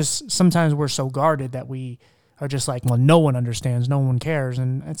 It's just sometimes we're so guarded that we are just like, well, no one understands, no one cares,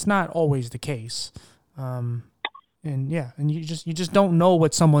 and it's not always the case. And you just don't know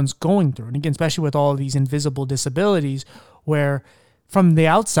what someone's going through, and again, especially with all of these invisible disabilities, where from the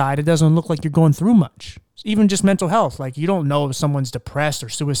outside it doesn't look like you're going through much. Even just mental health, like you don't know if someone's depressed or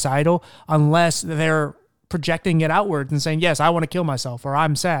suicidal unless they're projecting it outward and saying, yes, I want to kill myself, or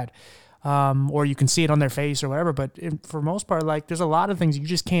I'm sad. Or you can see it on their face or whatever. But for most part, like there's a lot of things you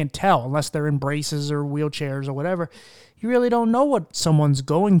just can't tell unless they're in braces or wheelchairs or whatever. You really don't know what someone's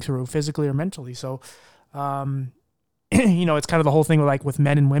going through physically or mentally. So, it's kind of the whole thing with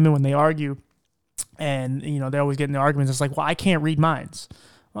men and women when they argue and, they always get in the arguments. It's like, well, I can't read minds.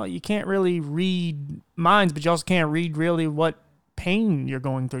 Well, you can't really read minds, but you also can't read really what pain you're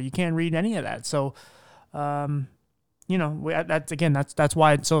going through. You can't read any of that. So, that's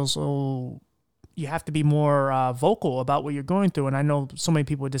why it's so you have to be more vocal about what you're going through. And I know so many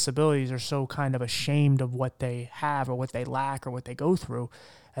people with disabilities are so kind of ashamed of what they have or what they lack or what they go through.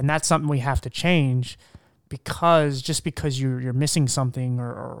 And that's something we have to change because just because you're missing something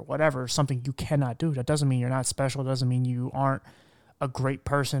or whatever, something you cannot do, that doesn't mean you're not special. It doesn't mean you aren't a great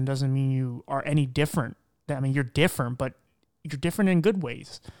person. It doesn't mean you are any different. I mean, you're different, but you're different in good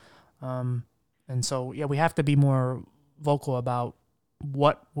ways. And so, we have to be more vocal about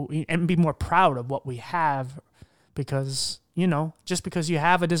and be more proud of what we have because, just because you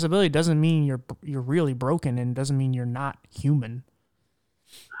have a disability doesn't mean you're really broken and doesn't mean you're not human.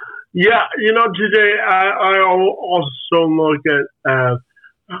 Yeah, today I also look at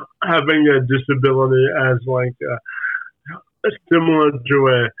having a disability as like similar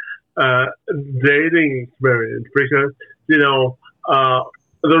to dating experience because,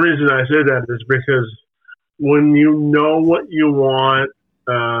 the reason I say that is because when you know what you want,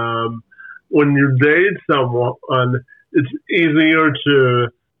 when you date someone, it's easier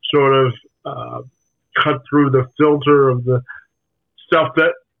to sort of cut through the filter of the stuff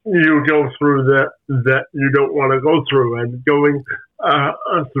that you go through that you don't want to go through, and going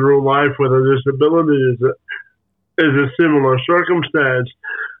through life with a disability is a similar circumstance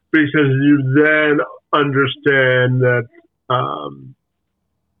because you then understand that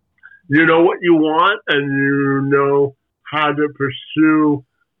you know what you want and you know how to pursue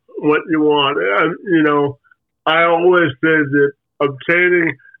what you want. I always say that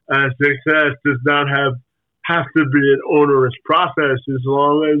obtaining success does not have to be an onerous process as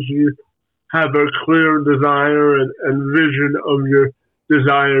long as you have a clear desire and vision of your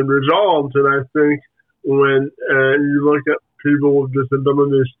desired results. And I think when you look at people with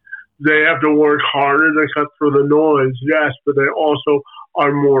disabilities, they have to work harder to cut through the noise, yes, but they also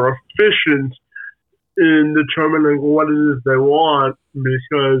are more efficient in determining what it is they want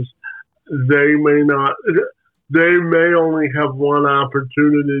because they may only have one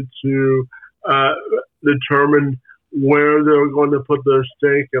opportunity to determine where they're going to put their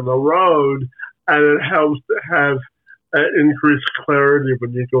stake in the road, and it helps to have increased clarity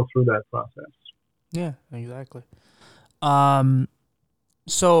when you go through that process. Yeah, exactly.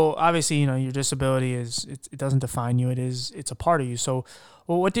 So obviously, your disability it doesn't define you. It's a part of you. So,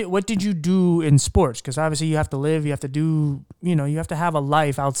 well, what did you do in sports? Because obviously you have to live, you have to do, you have to have a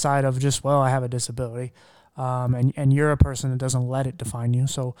life outside of just, well, I have a disability. And you're a person that doesn't let it define you.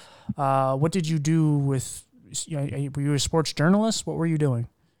 So, what did you do with, were you a sports journalist? What were you doing?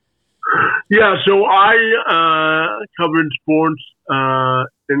 Yeah, so I covered sports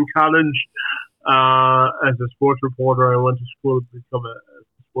in college as a sports reporter. I went to school to become a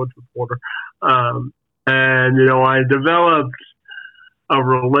sports reporter. And, I developed a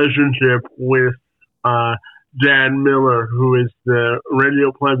relationship with Dan Miller, who is the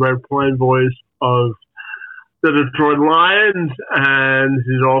radio play-by-play voice of the Detroit Lions, and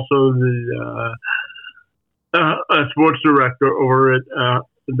he's also the sports director over at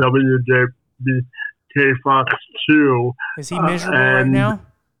WJBK Fox 2. Is he miserable right now?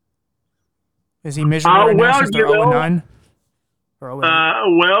 Is he miserable right now since they're 0-9? Or 0-8?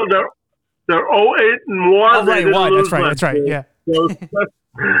 Well, they're 0-8-1. Oh, right, that's right, yeah. So,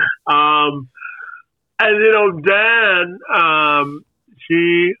 and, Dan,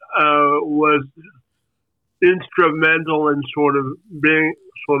 he was instrumental in sort of being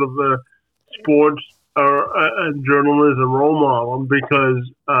sort of a sports or a journalism role model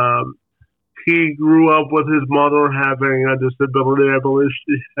because he grew up with his mother having a disability. I believe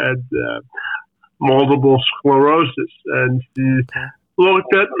she had multiple sclerosis, and he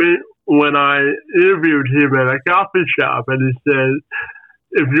looked at me when I interviewed him at a coffee shop, and he said,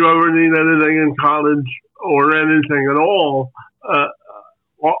 "If you ever need anything in college or anything at all,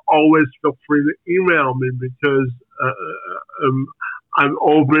 always feel free to email me because I'm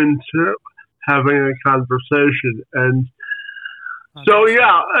open to having a conversation." And so,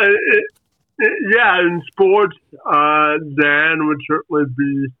 in sports, Dan would certainly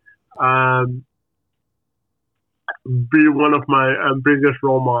be one of my biggest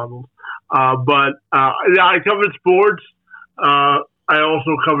role models. But I covered sports. I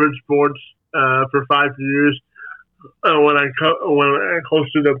also covered sports for 5 years. When I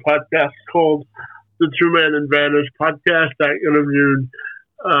hosted a podcast called the Two Man Advantage podcast, I interviewed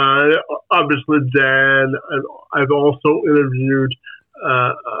obviously Dan, and I've also interviewed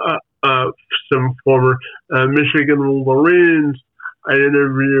some former Michigan Wolverines. I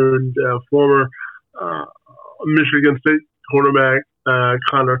interviewed former Michigan State quarterback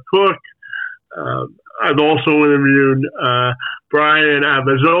Connor Cook. I've also interviewed Brian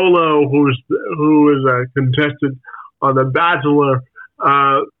Abazzolo, who is a contestant on The Bachelor.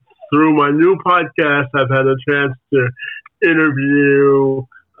 Through my new podcast, I've had a chance to interview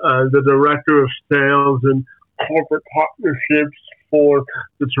the director of sales and corporate partnerships for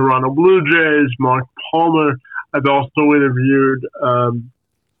the Toronto Blue Jays, Mark Palmer. I've also interviewed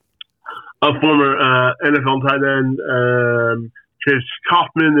a former NFL tight end, Chase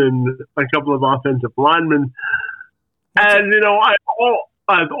Kaufman, and a couple of offensive linemen. And,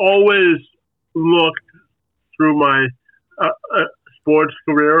 I've always looked through my sports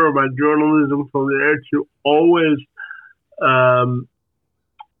career or my journalism career to always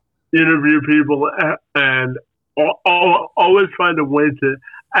interview people and always find a way to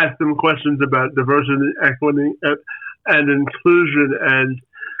ask them questions about diversity, equity, and inclusion. And,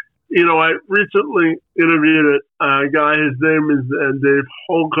 I recently interviewed a guy. His name is Dave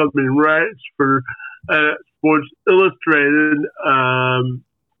Holcomb. He writes for Sports Illustrated,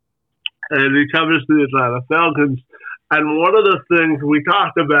 and he covers the Atlanta Falcons. And one of the things we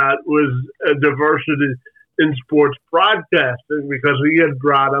talked about was diversity in sports broadcasting, because he had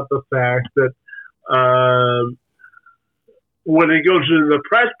brought up the fact that when he goes into the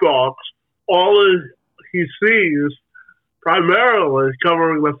press box, all he sees primarily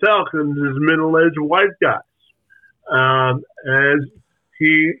covering the Falcons is middle-aged white guys. And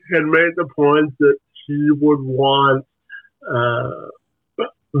he had made the point that he would want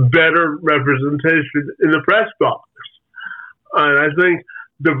better representation in the press box. And I think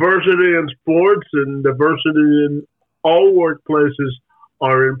diversity in sports and diversity in all workplaces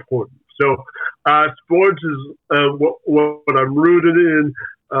are important. So sports is what I'm rooted in,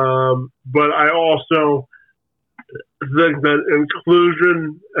 but I also think that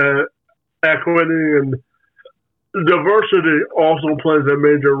inclusion, equity, and diversity also plays a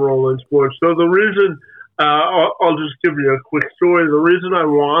major role in sports. So the reason, I'll just give you a quick story. The reason I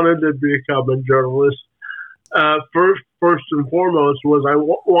wanted to become a journalist, first and foremost, was I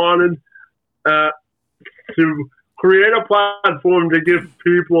wanted to create a platform to give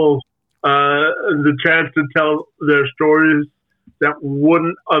people the chance to tell their stories that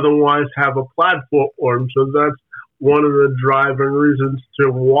wouldn't otherwise have a platform. So that's one of the driving reasons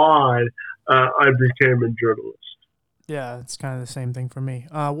to why I became a journalist. Yeah, it's kind of the same thing for me.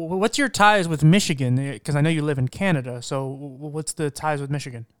 What's your ties with Michigan? Because I know you live in Canada. So what's the ties with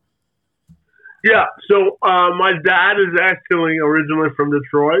Michigan? Yeah, so my dad is actually originally from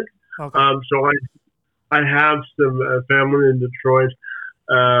Detroit. Okay. So I have some family in Detroit.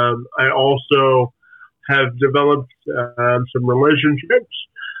 I also have developed some relationships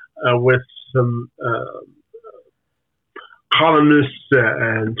with some columnists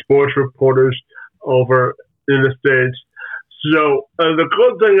and sports reporters over in the States. So the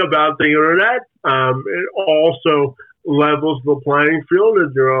good thing about the internet, it also levels the playing field,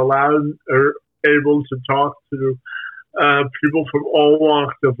 and you're allowed or able to talk to people from all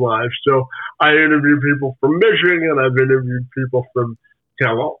walks of life. So I interview people from Michigan. I've interviewed people from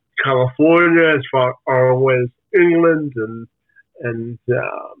California, as far away as England and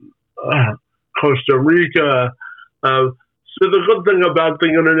Costa Rica. So the good thing about the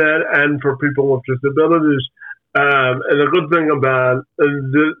internet and for people with disabilities, and the good thing about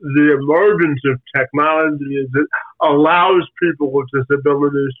the emergence of technology is it allows people with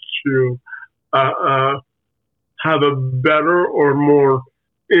disabilities to have a better or more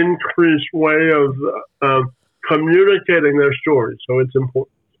increased way of communicating their stories. So it's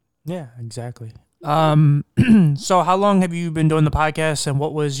important. Yeah, exactly. So how long have you been doing the podcast, and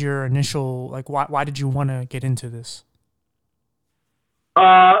what was your initial, why did you want to get into this?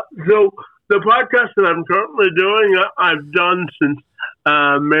 So the podcast that I'm currently doing, I've done since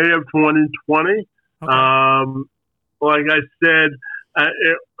May of 2020. Okay. Like I said,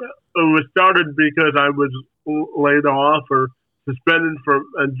 it was started because I was laid off or suspended from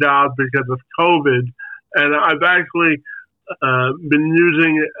a job because of COVID. And I've actually been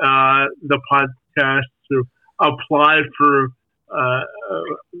using the podcast to apply for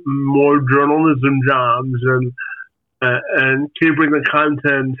more journalism jobs and keeping the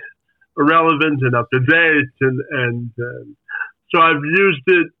content relevant and up to date. And so I've used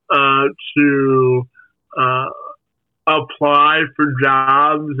it to apply for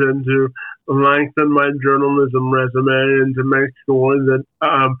jobs and to lengthen my journalism resume and to make sure that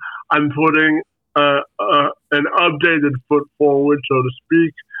I'm putting an updated foot forward, so to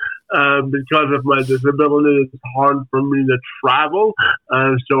speak. Because of my disability, it's hard for me to travel.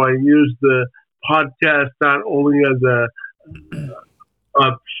 So I use the podcast not only as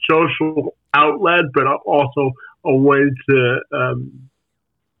a social outlet, but also a way to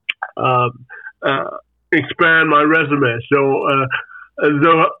expand my resume. So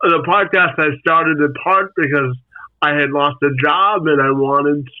the podcast I started in part because I had lost a job and I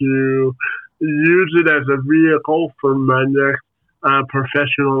wanted to use it as a vehicle for my next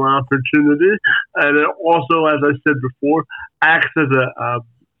professional opportunity. And it also, as I said before, acts as a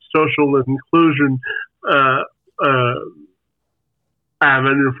social inclusion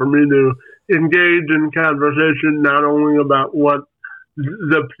avenue for me to engage in conversation, not only about what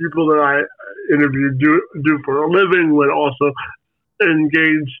the people that I interview do for a living, but also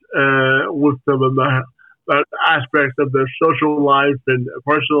engage with them about aspects of their social life and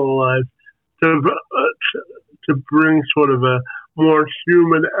personal life to bring sort of a more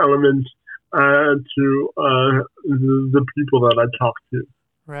human element to the people that I talk to.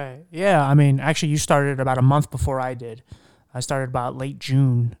 Right. Yeah. I mean, actually, you started about a month before I did. I started about late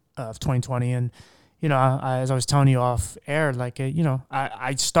June. of 2020. And, as I was telling you off air, like,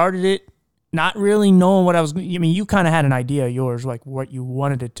 I started it not really knowing what I was, you kind of had an idea of yours, like what you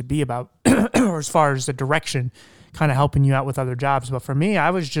wanted it to be about, or as far as the direction, kind of helping you out with other jobs. But for me, I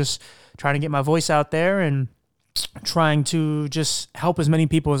was just trying to get my voice out there and trying to just help as many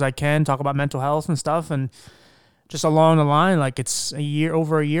people as I can, talk about mental health and stuff. And just along the line, like it's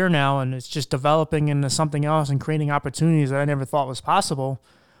over a year now, and it's just developing into something else and creating opportunities that I never thought was possible,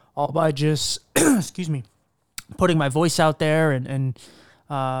 all by just, excuse me, putting my voice out there. And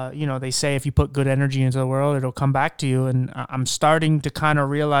they say if you put good energy into the world, it'll come back to you. And I'm starting to kind of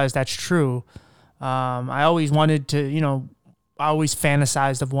realize that's true. I always wanted to, I always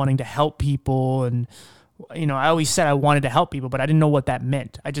fantasized of wanting to help people. And, I always said I wanted to help people, but I didn't know what that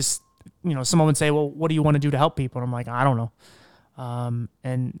meant. I just, someone would say, well, what do you want to do to help people? And I'm like, I don't know.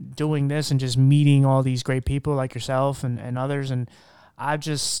 And doing this and just meeting all these great people like yourself and others. And I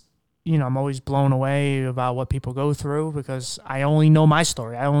just, I'm always blown away about what people go through, because I only know my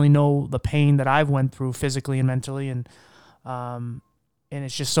story. I only know the pain that I've went through physically and mentally. And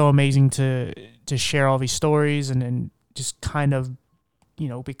it's just so amazing to share all these stories and just kind of,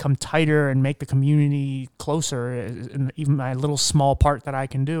 become tighter and make the community closer in even my little small part that I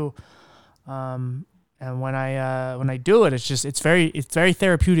can do. And when I do it, it's very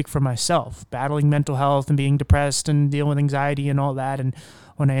therapeutic for myself, battling mental health and being depressed and dealing with anxiety and all that. And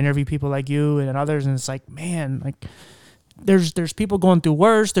when I interview people like you and others, and it's like, man, like there's people going through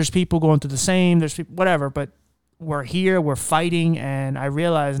worse. There's people going through the same. There's people, whatever, but we're here, we're fighting. And I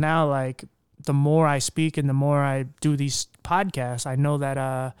realize now, like, the more I speak and the more I do these podcasts, I know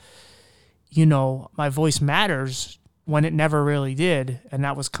that, my voice matters when it never really did. And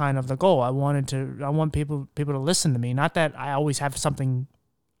that was kind of the goal. I want people to listen to me. Not that I always have something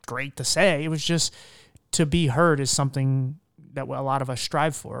great to say. It was just to be heard is something that a lot of us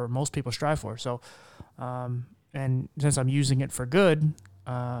strive for, or most people strive for. So, and since I'm using it for good,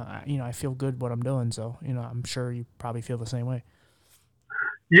 I feel good what I'm doing. So, I'm sure you probably feel the same way.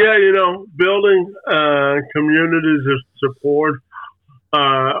 Yeah, building communities of support,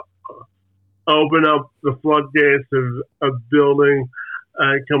 open up the floodgates of building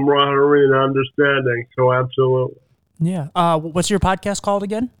camaraderie and understanding. So absolutely. Yeah. What's your podcast called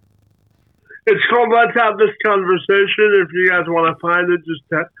again? It's called Let's Have This Conversation. If you guys want to find it, just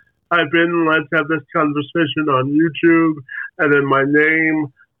type in Let's Have This Conversation on YouTube. And then my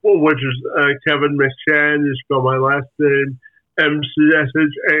name, which is Kevin McShann. You spell my last name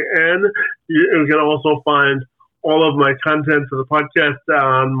McShan. You can also find all of my content for the podcast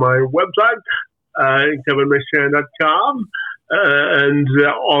on my website, kevinmcshane.com, and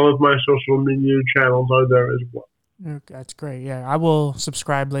all of my social media channels are there as well. That's great. Yeah, I will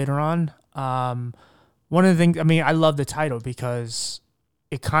subscribe later on. One of the things, I love the title because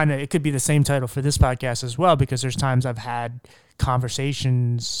it could be the same title for this podcast as well, because there's times I've had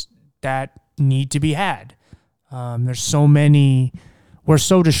conversations that need to be had. There's so many, we're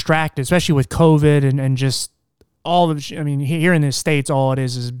so distracted, especially with COVID and just all of, here in the States, all it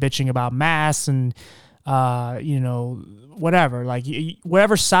is bitching about masks and, whatever, like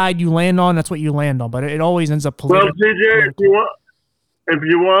whatever side you land on, that's what you land on. But it always ends up political. Well, TJ, if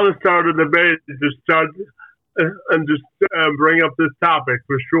you want to start a debate, just start and just bring up this topic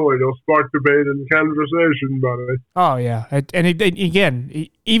for sure. It'll spark debate and conversation about it. Oh yeah, and again,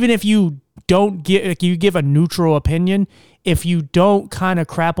 even if you don't you give a neutral opinion, if you don't kind of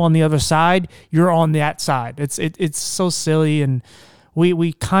crap on the other side, you're on that side. It's so silly, and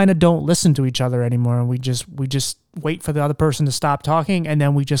we kind of don't listen to each other anymore, and we just wait for the other person to stop talking, and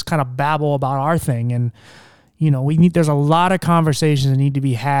then we just kind of babble about our thing. And there's a lot of conversations that need to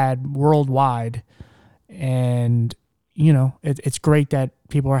be had worldwide, and it's great that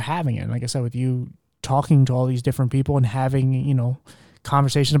people are having it. And like I said, with you talking to all these different people and having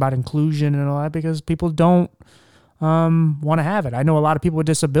conversation about inclusion and all that, because people don't want to have it. I know a lot of people with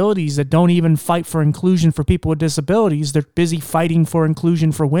disabilities that don't even fight for inclusion for people with disabilities. They're busy fighting for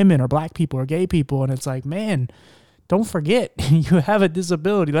inclusion for women or black people or gay people. And it's like, man, don't forget you have a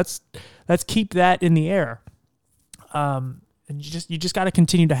disability. Let's keep that in the air. And you just got to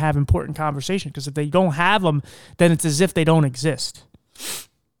continue to have important conversations, because if they don't have them, then it's as if they don't exist.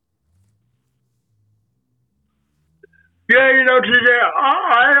 Yeah, TJ,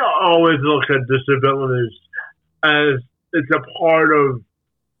 I always look at disabilities as it's a part of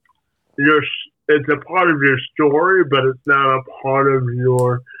your story, but it's not a part of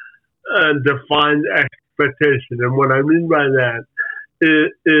your defined expectation. And what I mean by that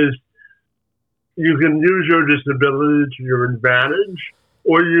is you can use your disability to your advantage,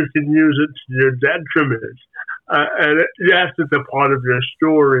 or you can use it to your detriment. Yes, it's a part of your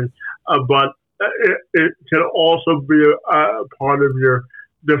story, but it can also be a part of your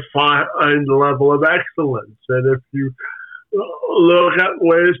defined level of excellence. And if you look at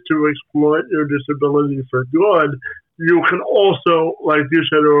ways to exploit your disability for good, you can also, like you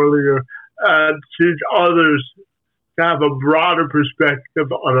said earlier, teach others to have a broader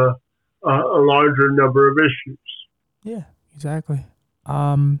perspective on a larger number of issues. Yeah, exactly.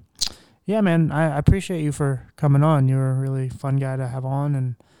 Yeah, man, I appreciate you for coming on. You're a really fun guy to have on,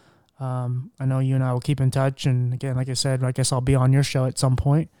 and I know you and I will keep in touch. And again, like I said, I guess I'll be on your show at some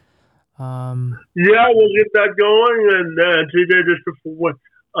point. Yeah, we'll get that going. And TJ, just before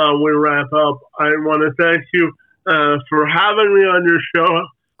we wrap up, I want to thank you for having me on your show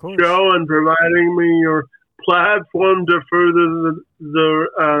and providing me your platform to further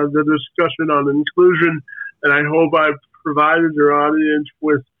the discussion on inclusion. And I hope I've provided your audience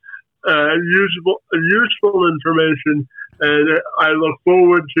with useful information. And I look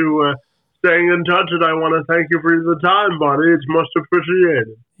forward to staying in touch. And I want to thank you for the time, buddy. It's much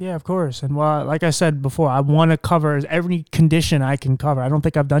appreciated. Yeah, of course. And well, like I said before, I want to cover every condition I can cover. I don't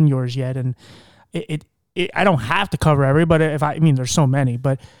think I've done yours yet, and I don't have to cover every. But there's so many.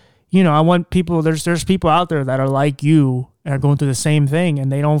 But I want people. There's people out there that are like you and are going through the same thing,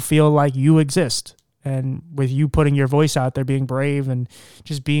 and they don't feel like you exist. And with you putting your voice out there, being brave and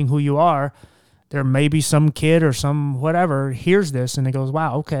just being who you are, there may be some kid or some whatever hears this and it goes,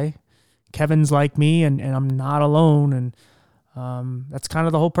 "Wow, okay, Kevin's like me, and I'm not alone." And that's kind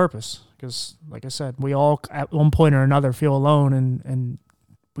of the whole purpose, because like I said, we all at one point or another feel alone, and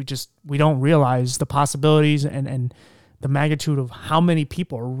we don't realize the possibilities and the magnitude of how many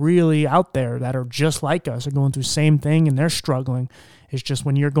people are really out there that are just like us, are going through the same thing, and they're struggling. It's just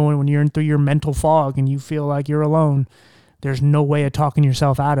when you're in through your mental fog and you feel like you're alone, there's no way of talking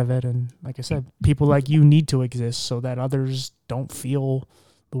yourself out of it. And like I said, people like you need to exist so that others don't feel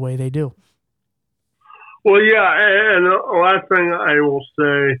the way they do. Well, yeah, and the last thing I will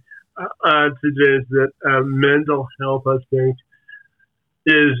say today is that mental health, I think,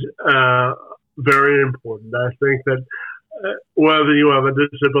 is very important. I think that whether you have a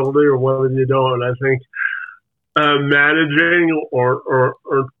disability or whether you don't, I think managing or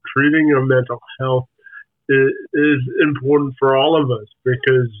treating your mental health is important for all of us,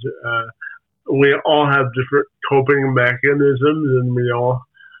 because we all have different coping mechanisms, and we all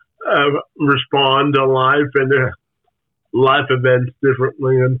respond to life and life events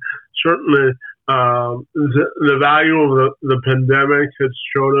differently. And certainly the value of the pandemic has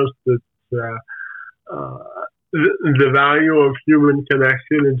shown us that the value of human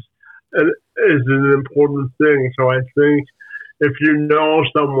connection is an important thing. So I think if you know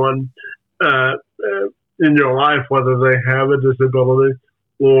someone in your life, whether they have a disability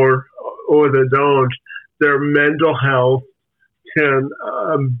or they don't, their mental health can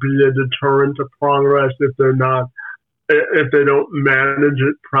be a deterrent to progress if they don't manage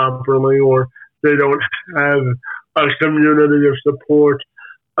it properly, or they don't have a community of support.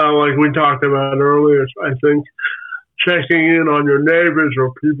 Like we talked about earlier, I think checking in on your neighbors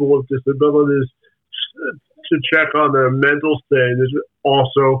or people with disabilities to check on their mental state is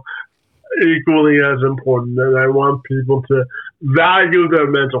also equally as important. And I want people to value their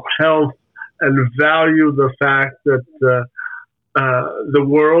mental health and value the fact that the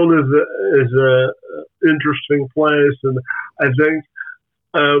world is a interesting place. And I think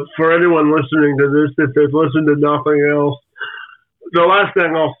for anyone listening to this, if they've listened to nothing else, the last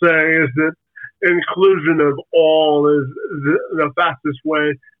thing I'll say is that inclusion of all is the fastest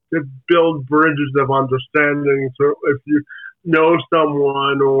way to build bridges of understanding. So if you know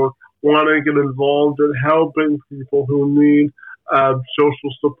someone or want to get involved in helping people who need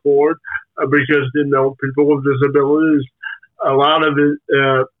social support, because, people with disabilities, a lot of it,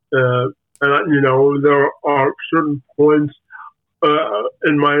 there are certain points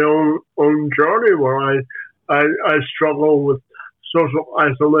in my own journey where I struggle with social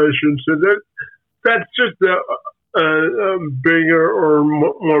isolation. So that's just a bigger or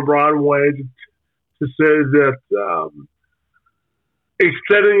more broad way to say that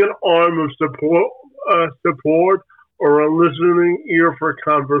extending an arm of support or a listening ear for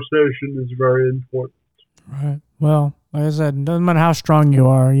conversation is very important. Right. Well, like I said, doesn't matter how strong you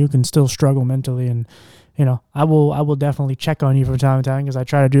are, you can still struggle mentally. And, I will definitely check on you from time to time, because I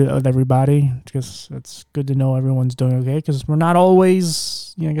try to do that with everybody, because it's good to know everyone's doing okay, because we're not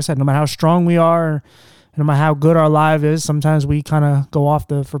always, like I said, no matter how strong we are, no matter how good our life is, sometimes we kind of go off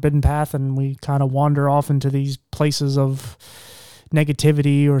the forbidden path and we kind of wander off into these places of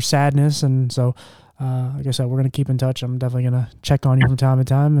negativity or sadness. And so, like I said, we're going to keep in touch. I'm definitely going to check on you from time to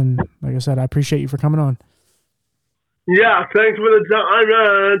time. And like I said, I appreciate you for coming on. Yeah, thanks for the time,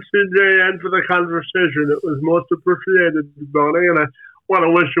 CJ, and for the conversation. It was most appreciated, Bonnie, and I want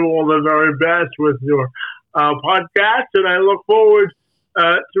to wish you all the very best with your podcast, and I look forward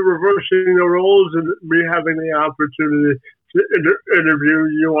to reversing the roles and me having the opportunity to interview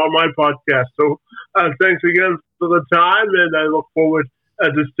you on my podcast. So thanks again for the time, and I look forward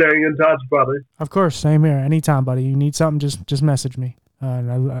to staying in touch, buddy. Of course, same here. Anytime, buddy. You need something, just message me.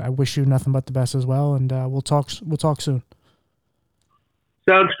 And I wish you nothing but the best as well, and we'll talk soon.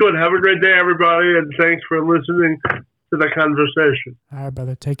 Sounds good. Have a great day, everybody, and thanks for listening to the conversation. All right,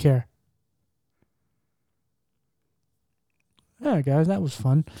 brother. Take care. All right, guys, that was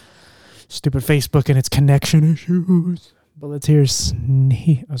fun. Stupid Facebook and its connection issues. But let's hear I was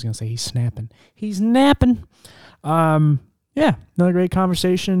going to say he's snapping. He's napping. Yeah, another great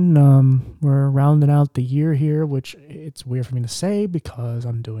conversation. We're rounding out the year here, which it's weird for me to say because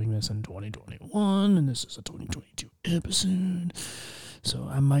I'm doing this in 2021 and this is a 2022 episode. So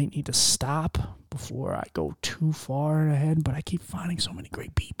I might need to stop before I go too far ahead, but I keep finding so many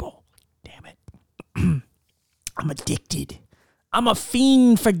great people. Damn it. I'm addicted. I'm a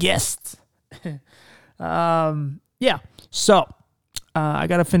fiend for guests. Yeah, so I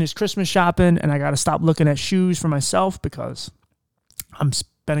got to finish Christmas shopping, and I got to stop looking at shoes for myself because I'm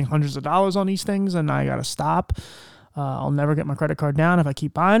spending hundreds of dollars on these things, and I got to stop. I'll never get my credit card down if I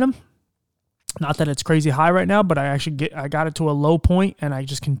keep buying them. Not that it's crazy high right now, but I got it to a low point, and I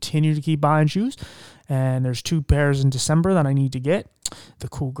just continue to keep buying shoes. And there's 2 pairs in December that I need to get. The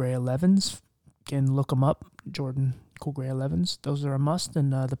Cool Gray 11s. Again, look them up. Jordan Cool Gray 11s. Those are a must.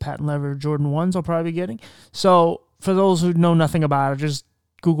 And the patent leather Jordan 1s I'll probably be getting. So for those who know nothing about it, just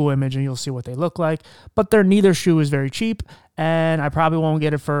Google image and you'll see what they look like. But neither shoe is very cheap, and I probably won't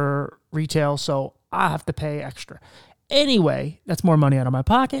get it for retail, so I have to pay extra. Anyway, that's more money out of my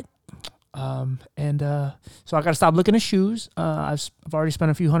pocket. So I got to stop looking at shoes. I've already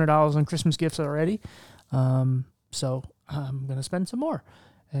spent a few $100s on Christmas gifts already. So I'm going to spend some more.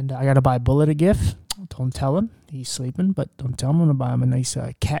 And I got to buy Bullet a gift. Don't tell him. He's sleeping, but don't tell him. I'm going to buy him a nice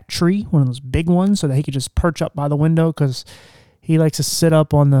cat tree, one of those big ones, so that he could just perch up by the window because he likes to sit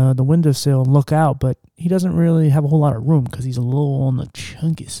up on the windowsill and look out, but he doesn't really have a whole lot of room because he's a little on the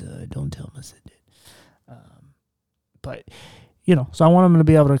chunky side. Don't tell him I said that. But, so I want him to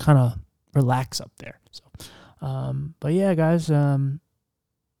be able to kind of relax up there. So, but yeah, guys,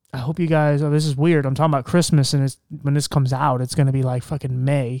 I hope you guys, this is weird. I'm talking about Christmas, and when this comes out, it's going to be like fucking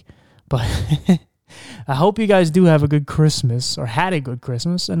May. But I hope you guys do have a good Christmas or had a good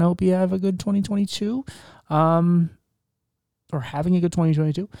Christmas, and I hope you have a good 2022. Or having a good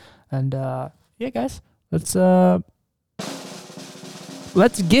 2022. And yeah, guys, let's get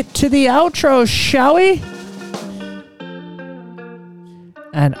to the outro, shall we?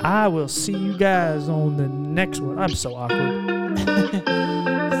 And I will see you guys on the next one. I'm so awkward.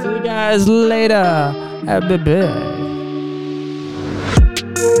 See you guys later. Happy birthday.